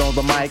 Rakim is on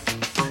the mic.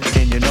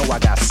 and you know I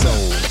got soul.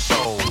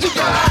 You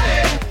got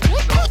it.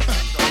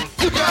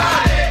 You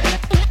got it.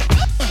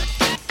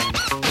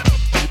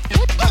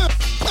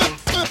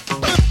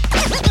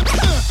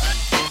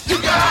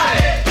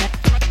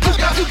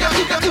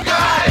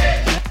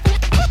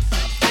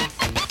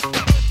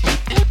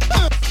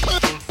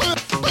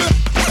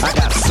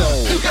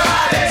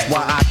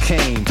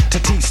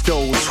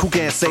 Who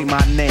can't say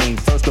my name?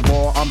 First of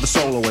all, I'm the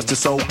soloist, the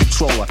soul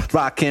controller.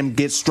 Rakim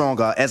gets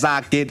stronger as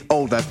I get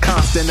older.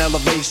 Constant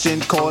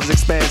elevation, cause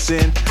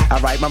expansion. I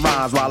write my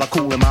rhymes while I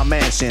cool in my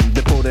mansion.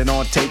 They put it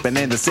on tape and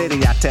in the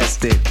city I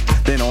test it.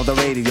 Then on the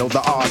radio,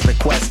 the R's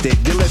requested.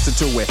 You listen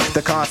to it,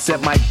 the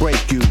concept might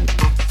break you.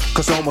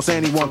 Cause almost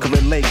anyone can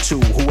relate to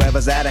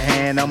whoever's out of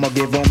hand, I'ma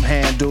give them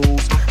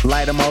handles.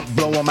 Light them up,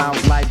 blow them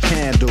out like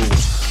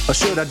candles. Or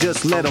should I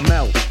just let them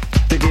melt?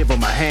 To give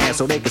them a hand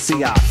so they can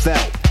see how I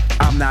felt.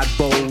 I'm not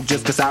bold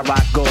just cause I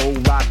rock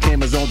gold.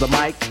 Rakim is on the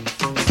mic,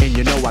 and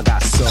you know I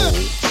got soul.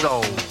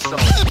 Soul.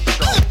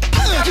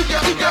 You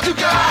got it. You got it. You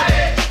got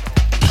it.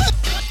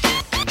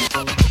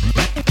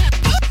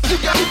 You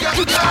got it.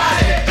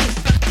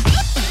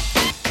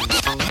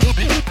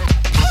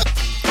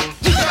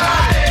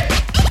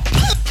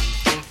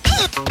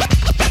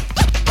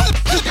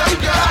 You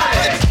got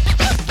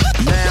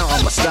it. Now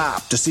I'ma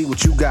stop to see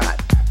what you got.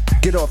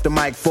 Get off the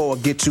mic before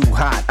it get too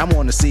hot. I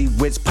wanna see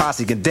which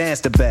posse can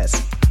dance the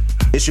best.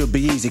 It should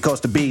be easy cause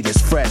the beat is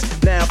fresh.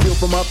 Now feel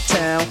from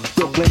uptown,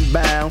 Brooklyn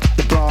bound,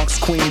 the Bronx,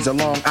 Queens, or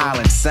Long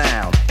Island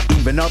Sound.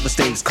 Even other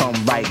states come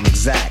right and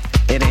exact.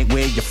 It ain't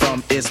where you're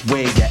from, it's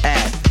where you're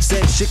at.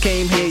 Since you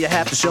came here, you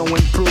have to show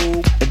and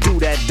prove and do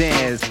that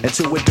dance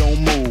until it don't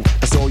move.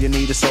 That's all you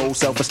need is soul,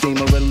 self-esteem,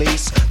 and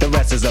release. The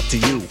rest is up to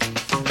you.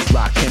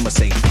 Rakim or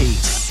say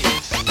peace.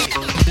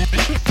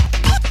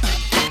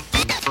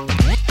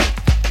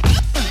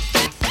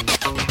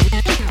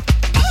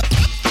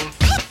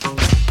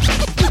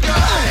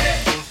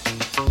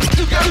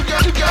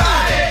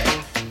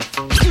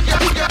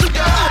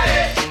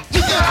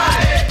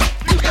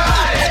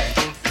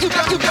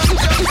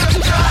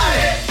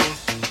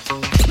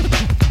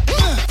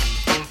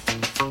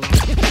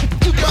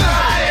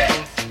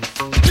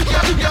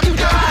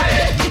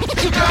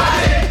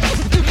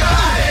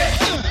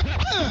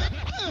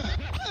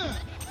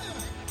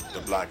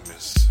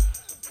 Blackness,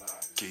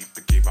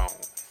 keep on.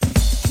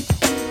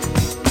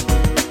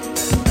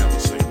 Never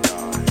say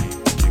die,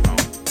 keep on.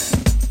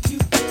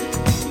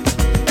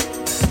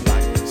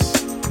 Blackness,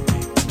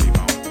 keep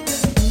on.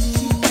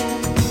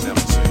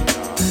 Never say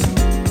die,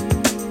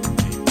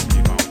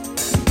 keep on.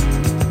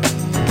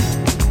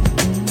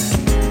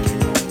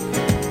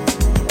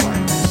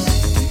 Blackness,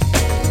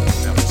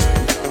 never say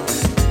die,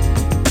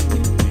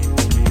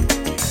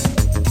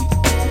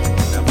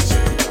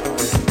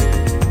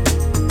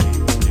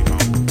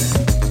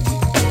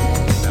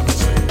 never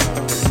say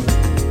die.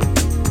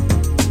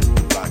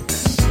 Black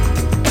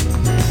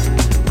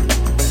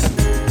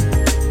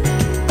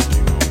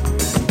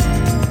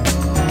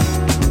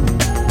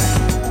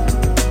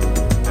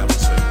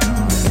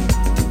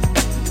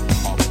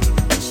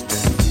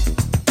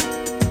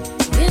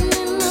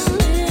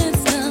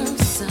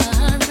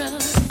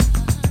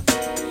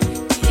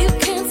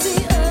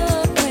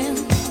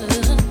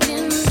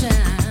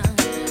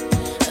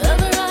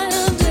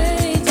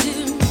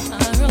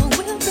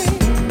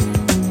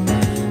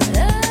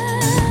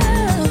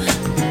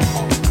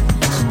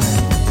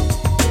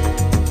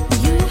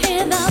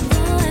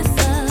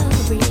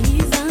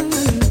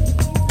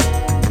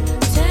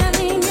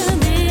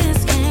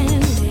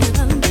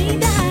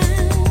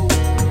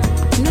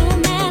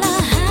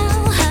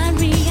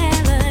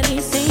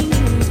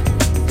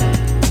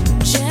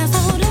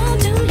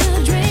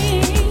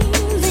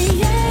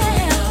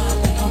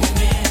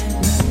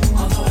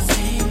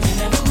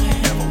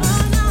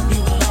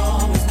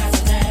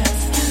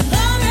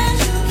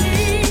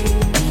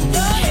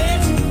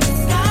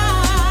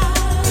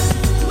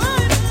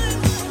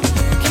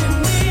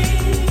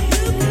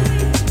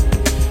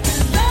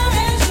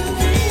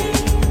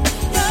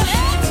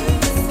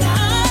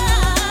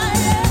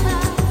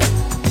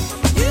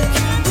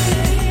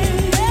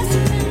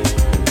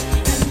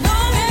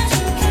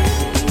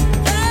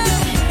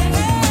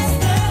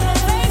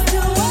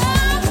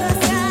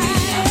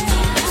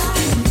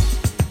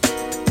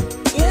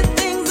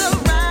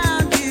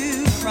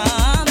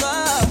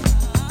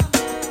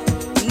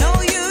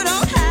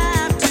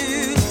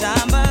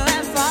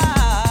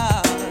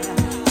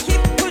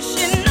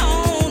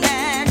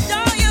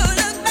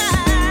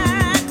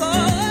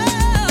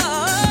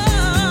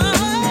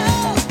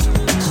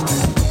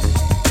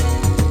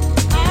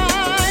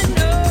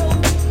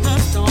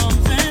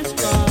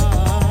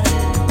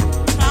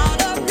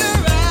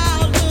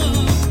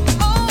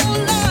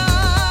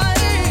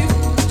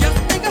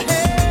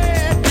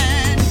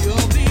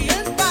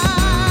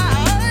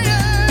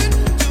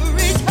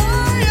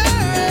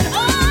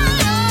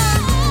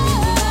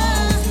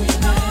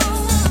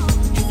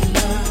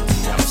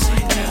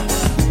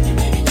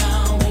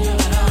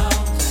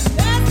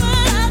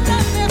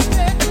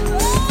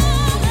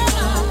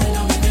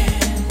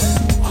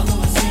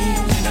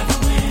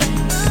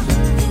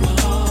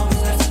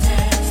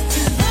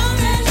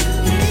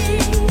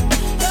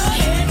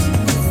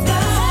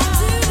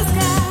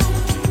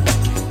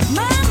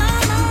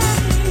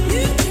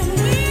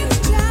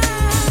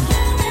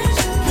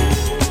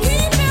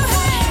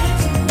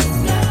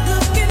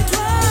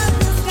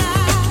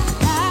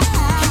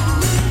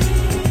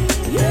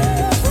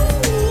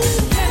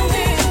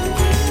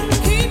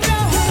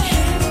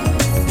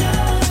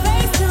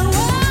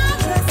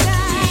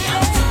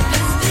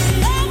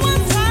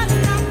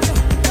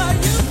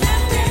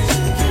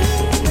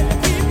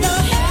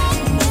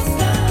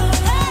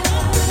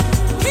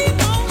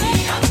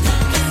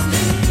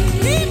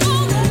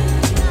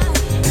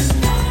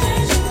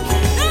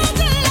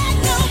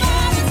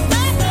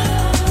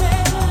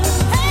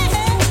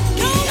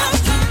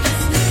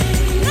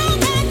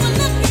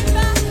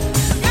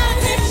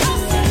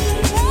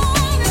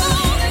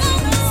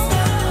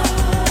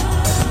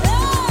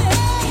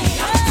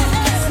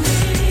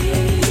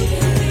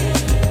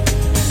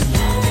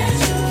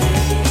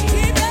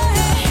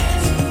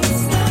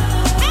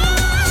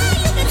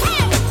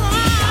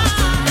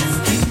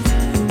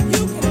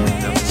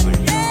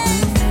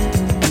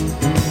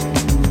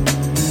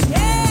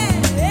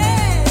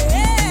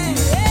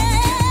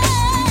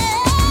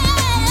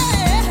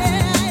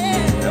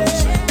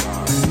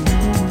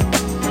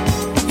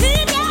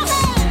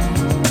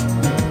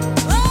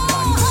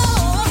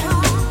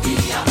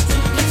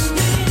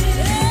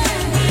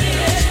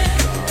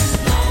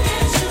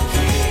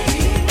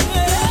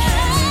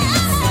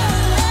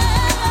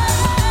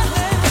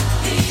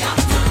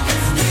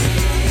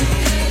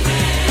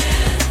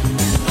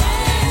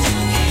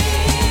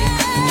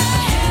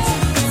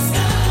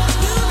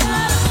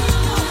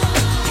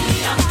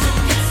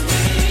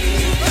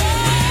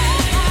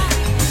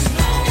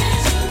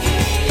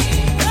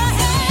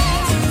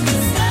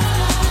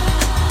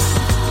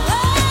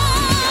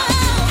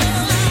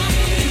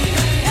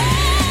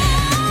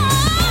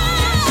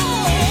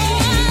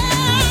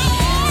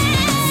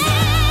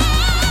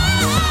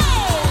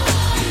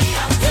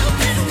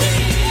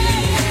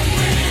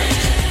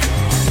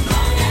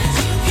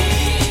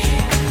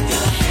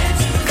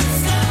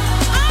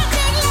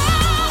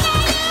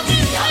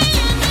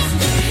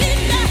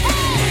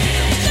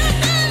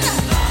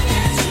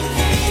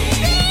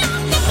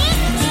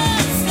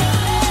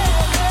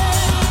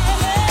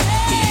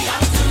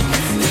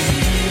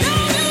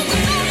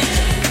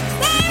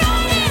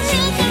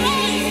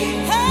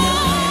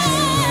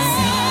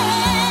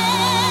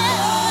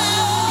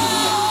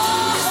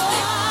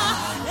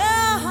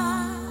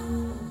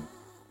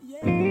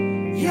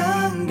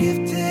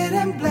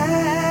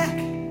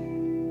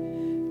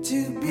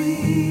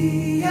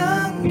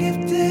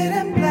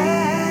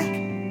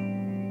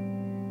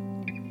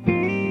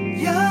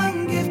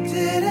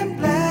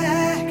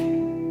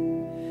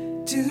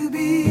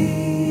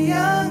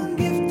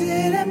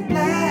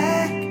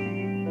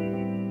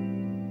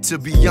to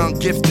be young,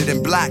 gifted,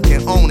 and black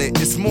and own it.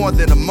 It's more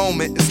than a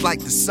moment, it's like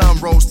the sun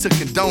rose to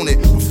condone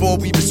it. Before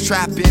we was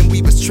trapping,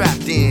 we was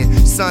trapped in.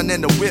 Sun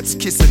and the whips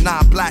kissing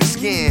our black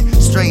skin.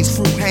 Strange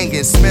fruit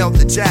hanging, smelled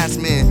the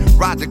jasmine.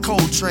 Ride the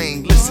cold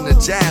train, listen to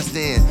jazz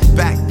then.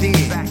 Back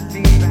then,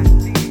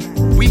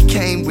 we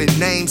came with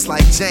names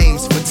like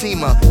James,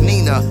 Fatima,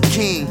 Nina,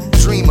 King,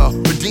 Dreamer,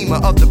 Redeemer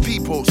of the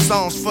people.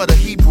 Songs for the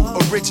Hebrew,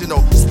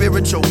 original,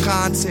 spiritual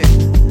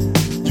content.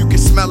 You can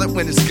smell it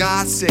when it's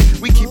God sent.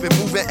 We keep it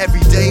moving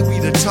every day, we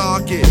the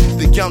target.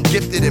 The young,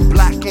 gifted, and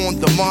black on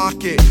the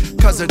market.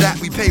 Cause of that,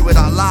 we pay with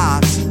our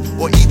lives.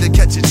 Or either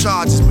catching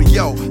charges, but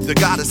yo, the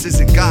goddesses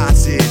and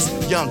gods is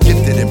young,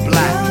 gifted, and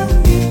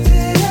black.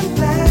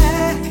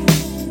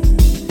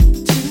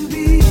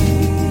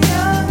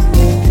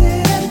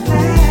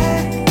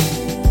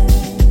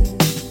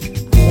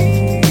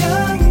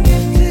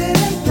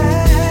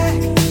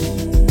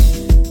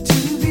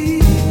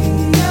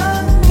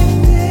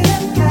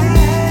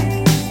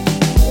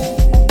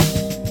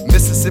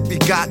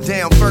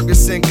 Goddamn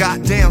Ferguson,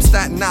 goddamn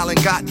Staten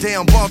Island,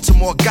 goddamn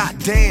Baltimore,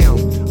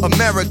 goddamn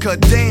America,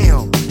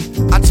 damn.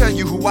 I tell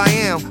you who I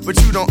am,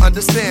 but you don't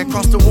understand.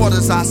 Cross the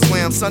waters I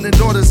swam, son and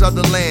daughters of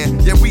the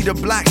land. Yeah, we the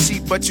black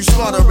sheep, but you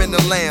slaughtering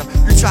the lamb.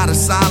 You try to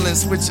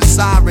silence with your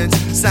sirens.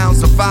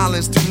 Sounds of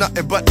violence do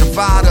nothing but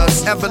divide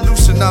us.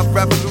 Evolution of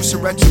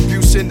revolution,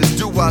 retribution is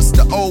due us.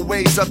 The old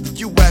ways of the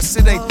US,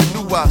 it ain't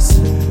the new us.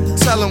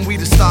 Tell them we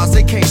the stars,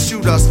 they can't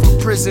shoot us.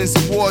 For prisons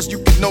and wars, you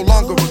can no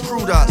longer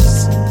recruit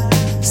us.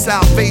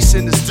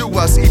 Salvation is due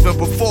us even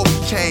before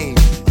we came.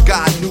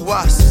 God knew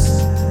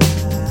us.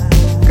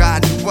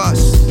 God knew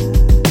us.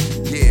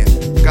 Yeah,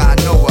 God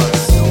know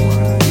us.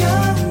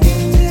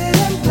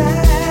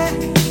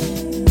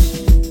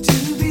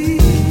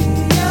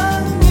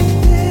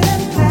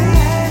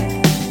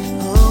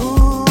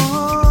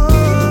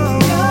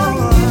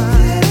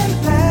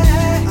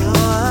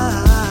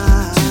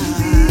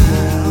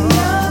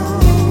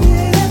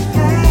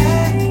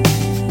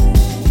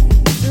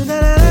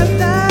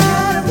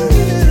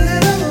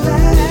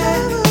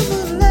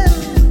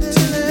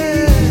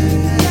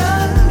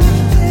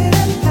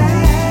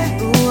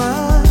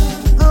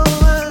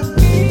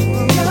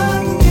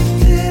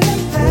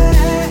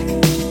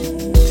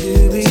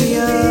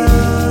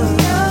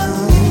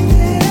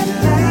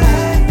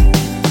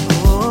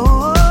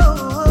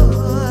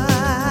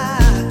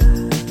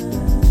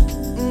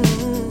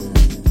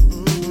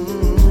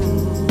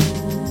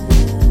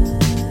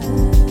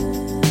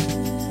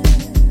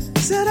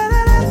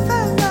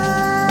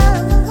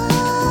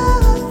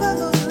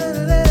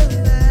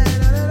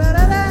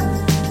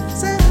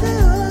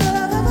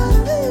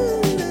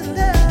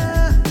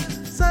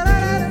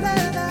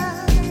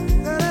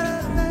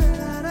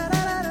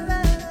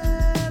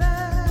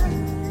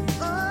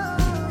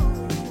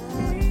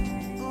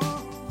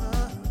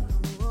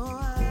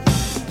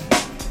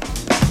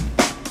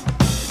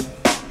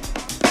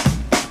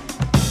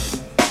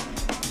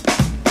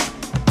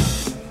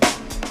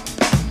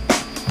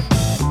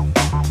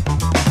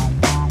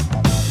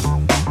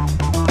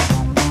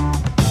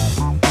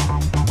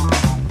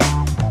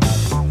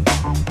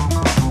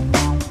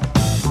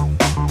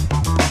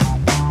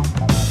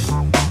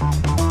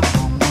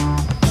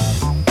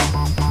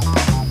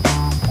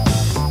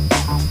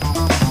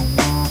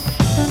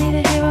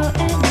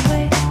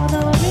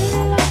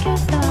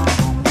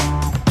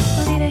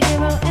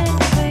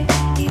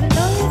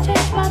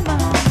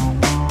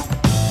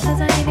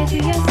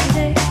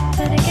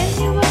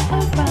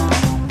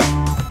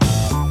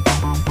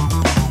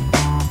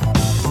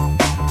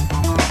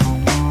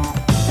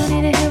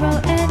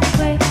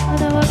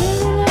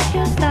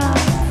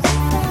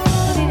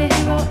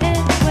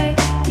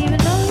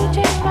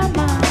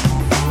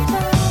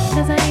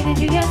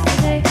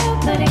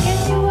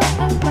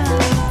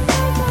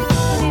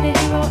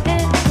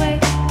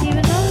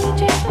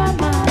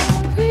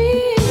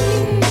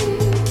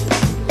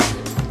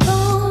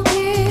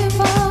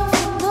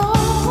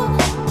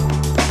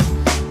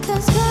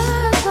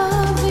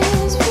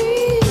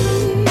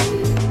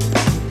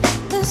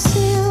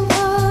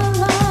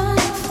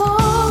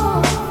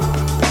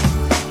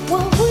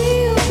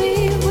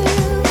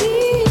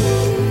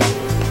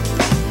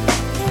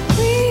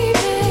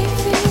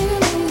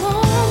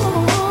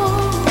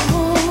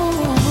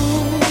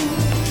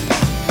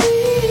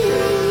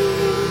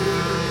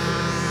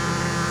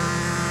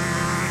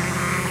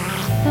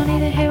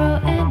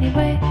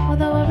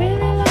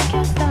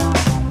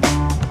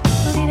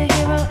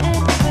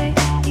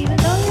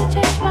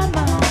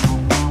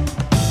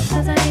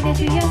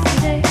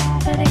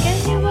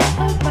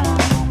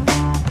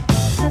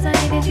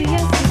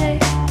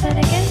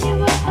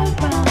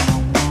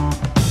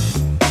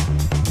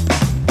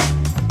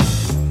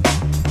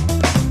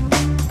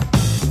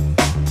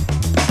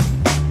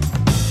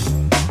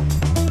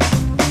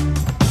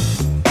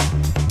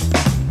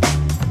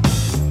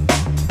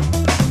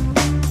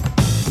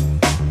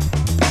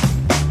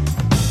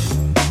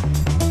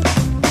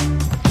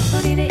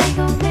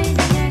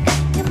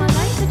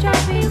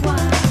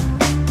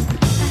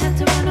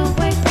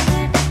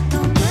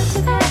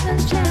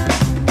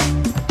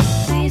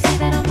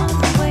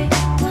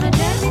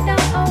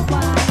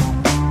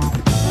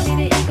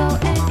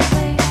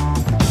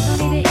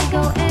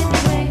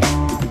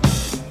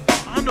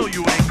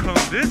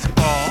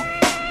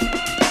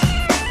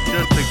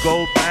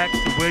 go back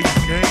to where you